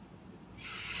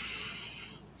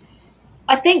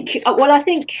 I think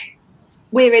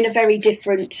we're in a very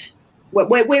different.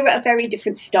 We're at a very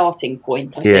different starting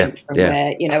point, I think, from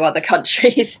where other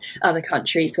countries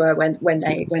were when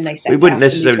they set out on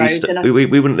these roads. We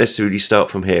wouldn't necessarily start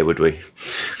from here, would we?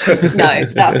 No,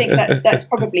 I think that's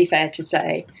probably fair to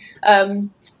say.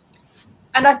 And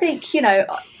I think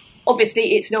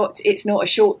obviously it's not a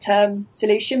short term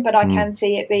solution, but I can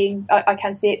see it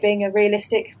being a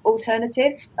realistic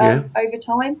alternative over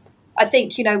time. I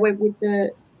think with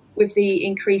the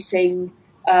increasing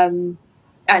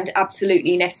and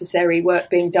absolutely necessary work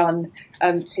being done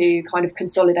to kind of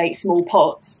consolidate small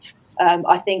pots,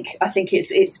 I think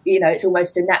it's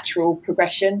almost a natural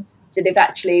progression that if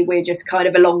actually we're just kind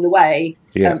of along the way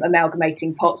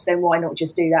amalgamating pots, then why not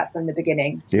just do that from the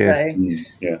beginning? And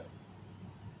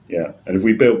if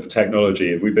we build the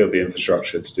technology, if we build the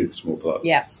infrastructure to do the small pots,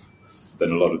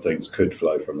 then a lot of things could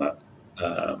flow from that,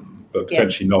 but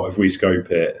potentially not if we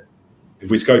scope it. If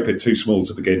we scope it too small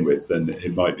to begin with, then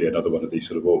it might be another one of these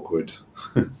sort of awkward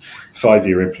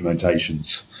 5-year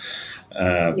implementations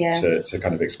to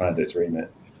kind of expand its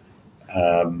remit.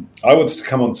 I wanted to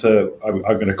come on to, I'm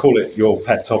going to call it your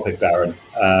pet topic, Darren.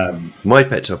 My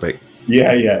pet topic?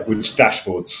 Yeah, which is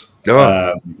dashboards.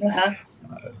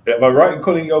 Am I right in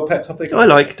calling it your pet topic? I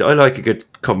like a good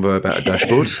convo about a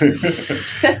dashboard. So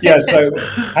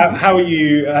how are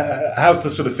you? How's the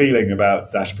sort of feeling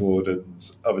about dashboard?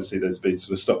 And obviously, there's been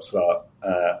sort of stop-start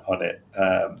on it.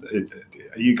 Are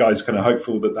you guys kind of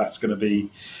hopeful that that's going to be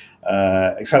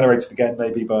accelerated again,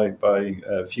 maybe by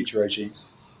future regimes?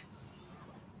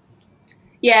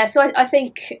 Yeah, so I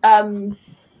think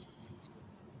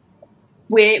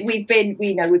we've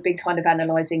been kind of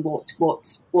analysing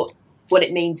what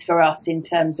it means for us in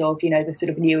terms of the sort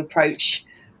of new approach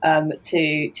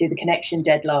to the connection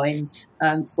deadlines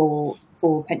for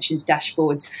pensions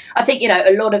dashboards. I think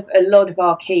a lot of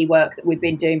our key work that we've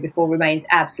been doing before remains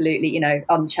absolutely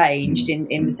unchanged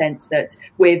in the sense that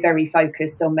we're very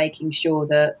focused on making sure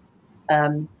that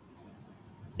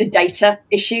the data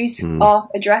issues are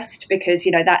addressed, because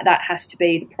that has to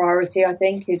be the priority. I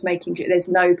think is making sure there's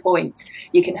no point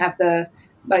you can have the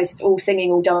most all singing,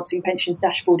 all dancing pensions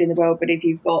dashboard in the world, but if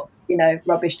you've got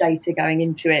rubbish data going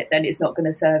into it, then it's not going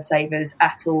to serve savers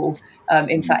at all.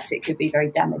 In fact, it could be very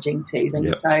damaging to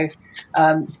them.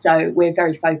 So we're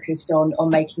very focused on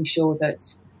making sure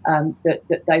that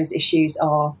that those issues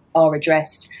are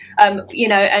addressed. And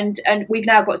we've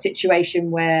now got a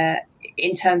situation where,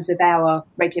 in terms of our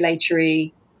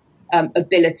regulatory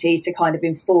ability to kind of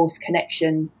enforce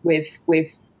connection with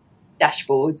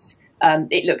dashboards,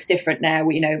 it looks different now,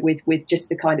 with just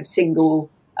the kind of single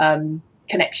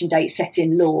connection date set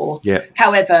in law.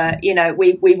 However,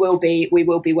 we will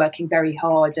be working very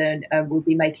hard, and we'll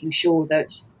be making sure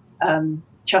that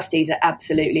trustees are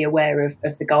absolutely aware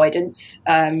of the guidance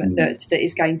that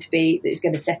is going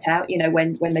to set out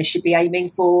when they should be aiming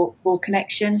for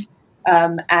connection,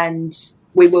 and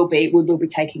we will be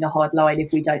taking a hard line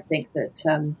if we don't think that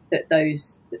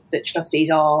trustees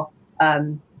are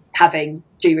having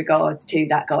due regards to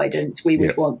that guidance. We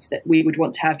would want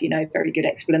to have very good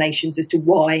explanations as to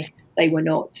why they were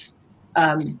not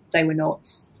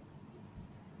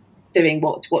doing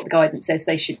what the guidance says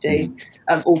they should do,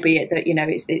 albeit that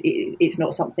it's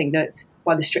not something that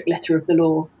by the strict letter of the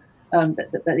law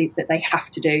that they have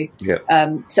to do. Yeah.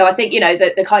 So I think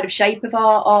the kind of shape of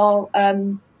our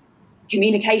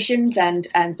communications and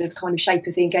the kind of shape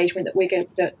of the engagement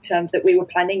that we were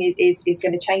planning is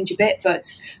going to change a bit,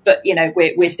 but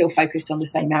we're still focused on the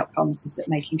same outcomes, as that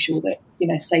making sure that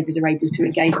savers are able to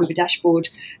engage with a dashboard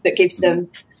that gives them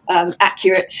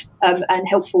accurate and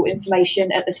helpful information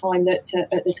at the time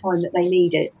that they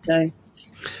need it. So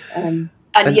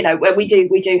we do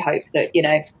hope that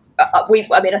I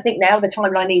think now the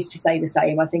timeline needs to stay the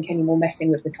same. I think any more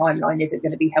messing with the timeline isn't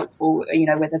going to be helpful,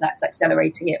 whether that's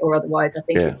accelerating it or otherwise. I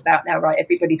think it's about now, right,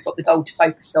 everybody's got the goal to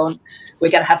focus on.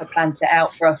 We're going to have a plan set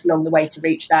out for us along the way to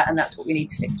reach that, and that's what we need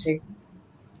to stick to.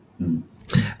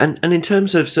 And in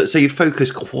terms of, so you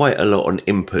focus quite a lot on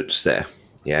inputs there,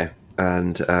 yeah?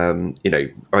 And, I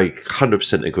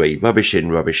 100% agree. Rubbish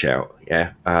in, rubbish out,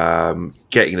 yeah?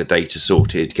 Getting the data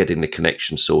sorted, getting the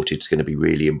connection sorted is going to be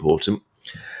really important.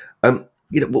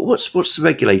 What's the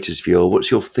regulator's view, or what's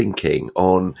your thinking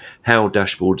on how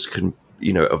dashboards can,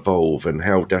 evolve, and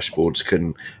how dashboards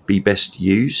can be best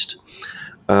used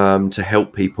to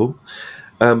help people?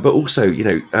 But also,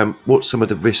 what some of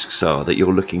the risks are that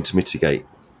you're looking to mitigate?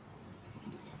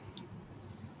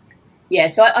 Yeah,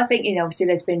 so I think, obviously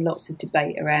there's been lots of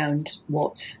debate around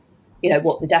what the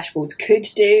dashboards could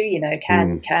do.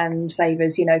 Can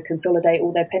savers, consolidate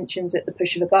all their pensions at the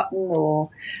push of a button, or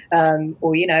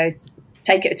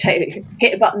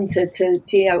hit a button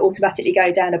to automatically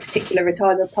go down a particular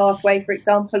retirement pathway, for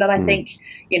example. And I think,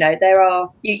 there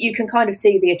are, you can kind of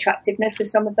see the attractiveness of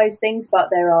some of those things, but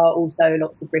there are also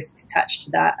lots of risks attached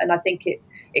to that. And I think it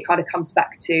kind of comes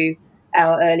back to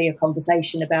our earlier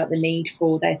conversation about the need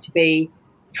for there to be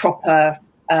proper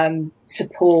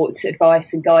support,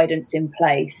 advice and guidance in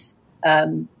place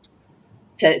to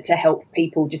help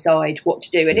people decide what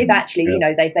to do. And if actually,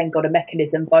 they've then got a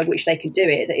mechanism by which they can do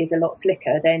it that is a lot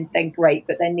slicker, then great.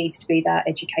 But there needs to be that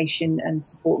education and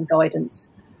support and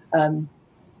guidance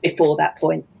before that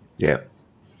point. Yeah.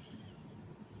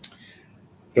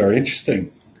 Very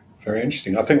interesting. Very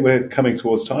interesting. I think we're coming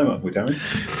towards time, aren't we, Darren?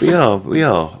 We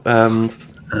are.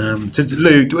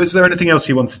 Lou, is there anything else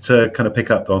you wanted to kind of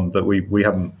pick up on that we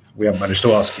haven't managed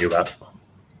to ask you about?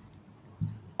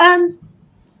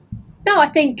 No, I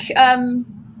think coming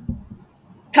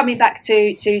back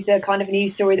to the kind of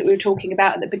news story that we were talking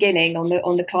about at the beginning on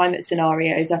the climate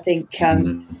scenarios, I think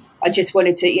I just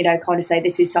wanted to kind of say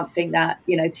this is something that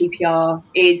TPR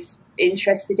is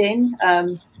interested in.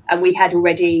 And we had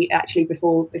already, actually,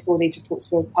 before these reports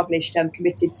were published,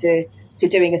 committed to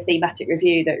doing a thematic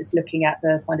review that was looking at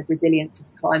the kind of resilience of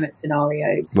climate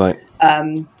scenarios. Right.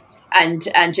 And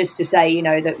just to say,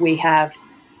 that we have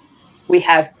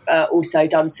also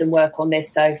done some work on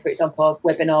this. So, for example, our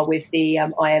webinar with the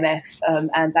IMF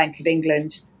and Bank of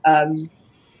England on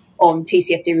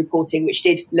TCFD reporting, which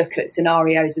did look at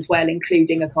scenarios as well,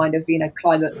 including a kind of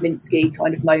climate Minsky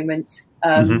kind of moment.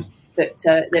 That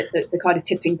the kind of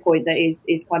tipping point that is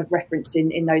kind of referenced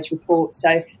in those reports.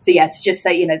 So yeah, to just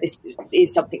say, this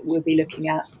is something we'll be looking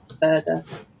at further.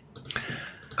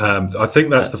 I think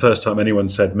that's the first time anyone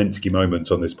said Minsky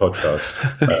moment on this podcast.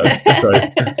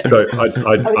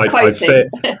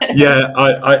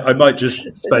 I might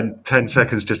just spend 10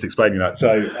 seconds just explaining that.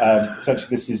 So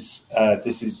essentially, this is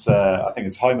I think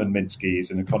it's Hyman Minsky,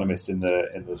 he's an economist in the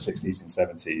 60s and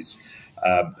 70s,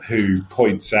 who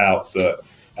points out that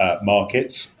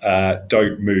markets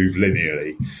don't move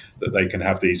linearly, that they can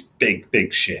have these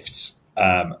big shifts.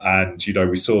 And,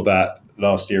 we saw that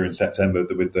last year in September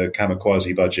with the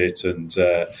Kamikaze budget and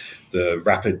the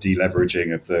rapid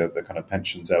deleveraging of the kind of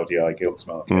pensions LDI gilts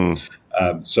market.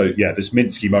 This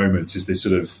Minsky moment is this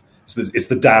sort of, it's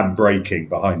the dam breaking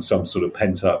behind some sort of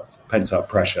pent up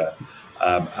pressure.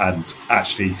 And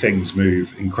actually things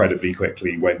move incredibly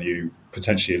quickly when you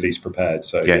potentially at least prepared.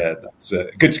 So that's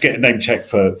good to get a name check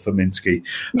for Minsky.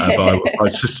 But I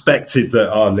suspected that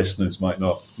our listeners might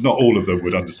not all of them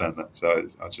would understand that. So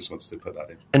I just wanted to put that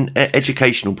in. An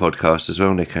educational podcast as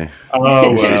well, Nico. Oh,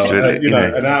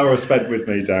 well, an hour spent with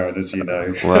me, Darren, as you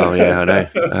know. Well, yeah, I know.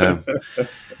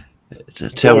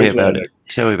 Tell me about it.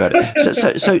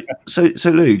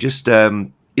 So Lou, just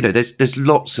there's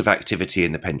lots of activity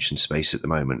in the pension space at the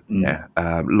moment. Yeah,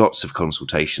 lots of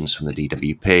consultations from the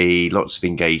DWP, lots of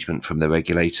engagement from the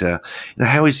regulator.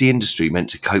 How is the industry meant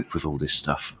to cope with all this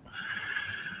stuff?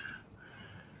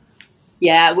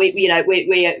 Yeah, we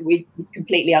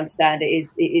completely understand it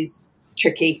is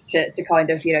tricky to kind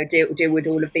of deal with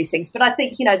all of these things, but I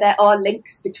think there are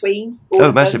links between all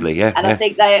of massively, them. I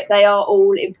think they are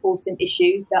all important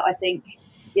issues that I think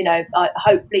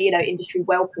hopefully, industry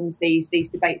welcomes these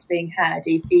debates being had,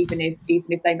 even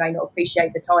if they may not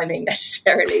appreciate the timing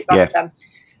necessarily. But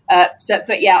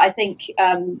I think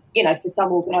for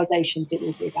some organisations it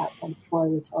will be about kind of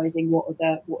prioritising what are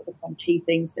the kind of key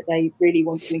things that they really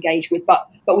want to engage with. But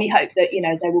we hope that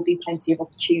there will be plenty of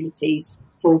opportunities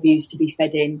for views to be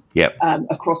fed in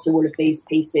across all of these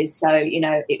pieces. So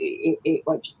it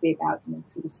won't just be about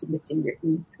sort of submitting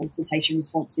written consultation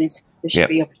responses. There should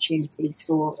be opportunities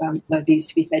for views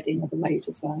to be fed in other ways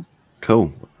as well.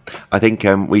 Cool. I think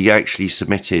we actually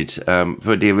submitted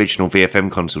for the original VFM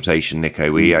consultation,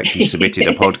 Nico. We actually submitted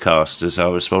a podcast as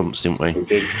our response, didn't we? We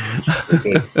did.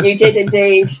 You did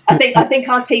indeed. I think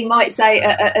our team might say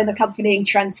an accompanying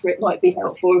transcript might be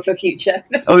helpful for future.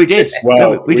 Oh, we did.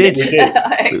 Well, we did.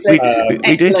 Excellent.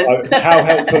 We did. How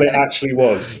helpful it actually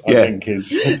was, I think,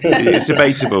 is it's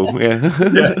debatable. Yeah.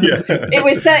 It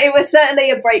was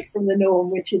certainly a break from the norm,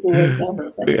 which is always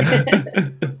nice. So.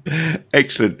 Yeah.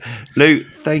 Excellent, Lou.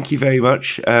 Thank you very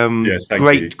much. Yes, thank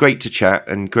you. Great to chat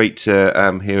and great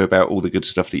to hear about all the good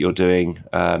stuff that you're doing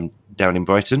down in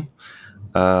Brighton.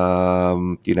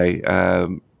 And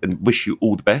wish you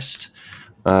all the best,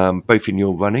 both in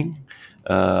your running,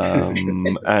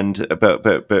 and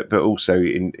but also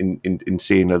in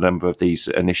seeing a number of these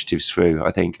initiatives through.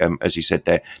 I think, as you said,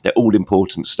 they're all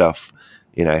important stuff.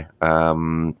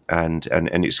 And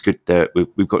it's good that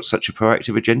we've got such a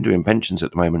proactive agenda in pensions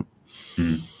at the moment.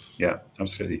 Yeah,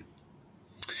 absolutely.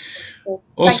 Well,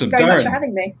 Awesome, thank you very Darren. much for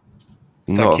having me.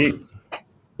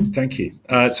 Thank you.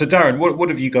 So, Darren, what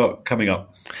have you got coming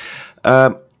up?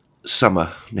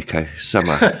 Summer, Nico.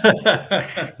 Summer.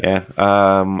 Yeah.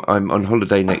 I'm on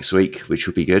holiday next week, which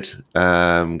will be good.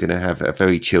 I'm going to have a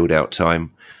very chilled out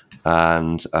time,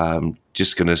 and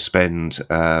just going to spend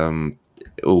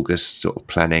August sort of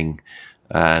planning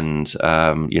and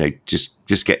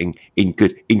just getting in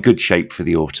good shape for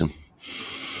the autumn.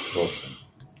 Awesome.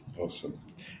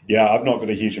 Yeah, I've not got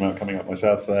a huge amount coming up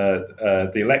myself.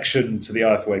 The election to the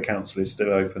IFOA Council is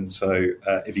still open, so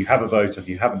if you have a vote and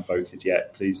you haven't voted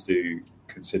yet, please do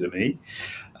consider me.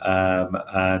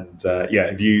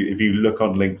 If you look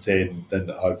on LinkedIn,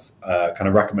 then I've kind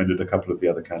of recommended a couple of the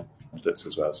other candidates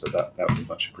as well, so that would be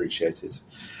much appreciated.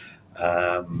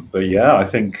 I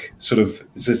think sort of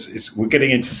we're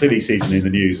getting into silly season in the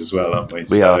news as well, aren't we?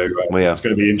 We are. It's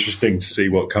going to be interesting to see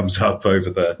what comes up over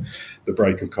the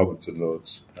break of Commons and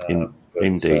Lords.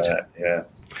 Indeed. Yeah.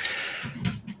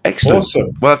 Excellent.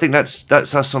 Awesome. Well, I think that's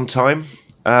us on time.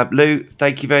 Lou,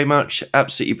 thank you very much.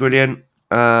 Absolutely brilliant.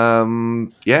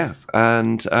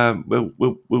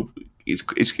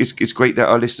 It's great that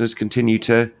our listeners continue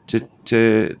to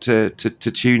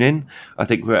tune in. I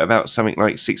think we're at about something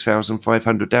like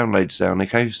 6,500 downloads now,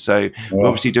 Nico. So we're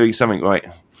obviously doing something right.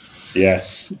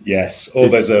 Yes. Or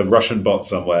there's a Russian bot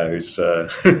somewhere who's no,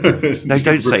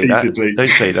 don't say that. Don't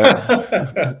say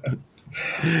that.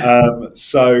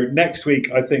 So next week,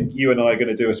 I think you and I are going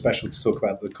to do a special to talk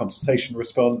about the consultation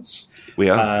response. We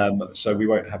are. So we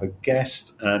won't have a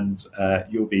guest, and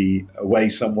you'll be away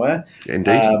somewhere.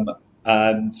 Indeed.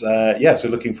 So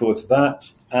looking forward to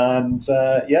that. And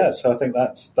so I think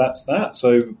that's that.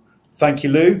 So thank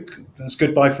you, Luke. That's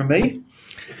goodbye from me.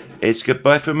 It's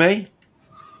goodbye from me.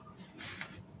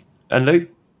 And Lou?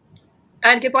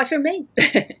 And goodbye from me.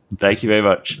 Thank you very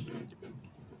much.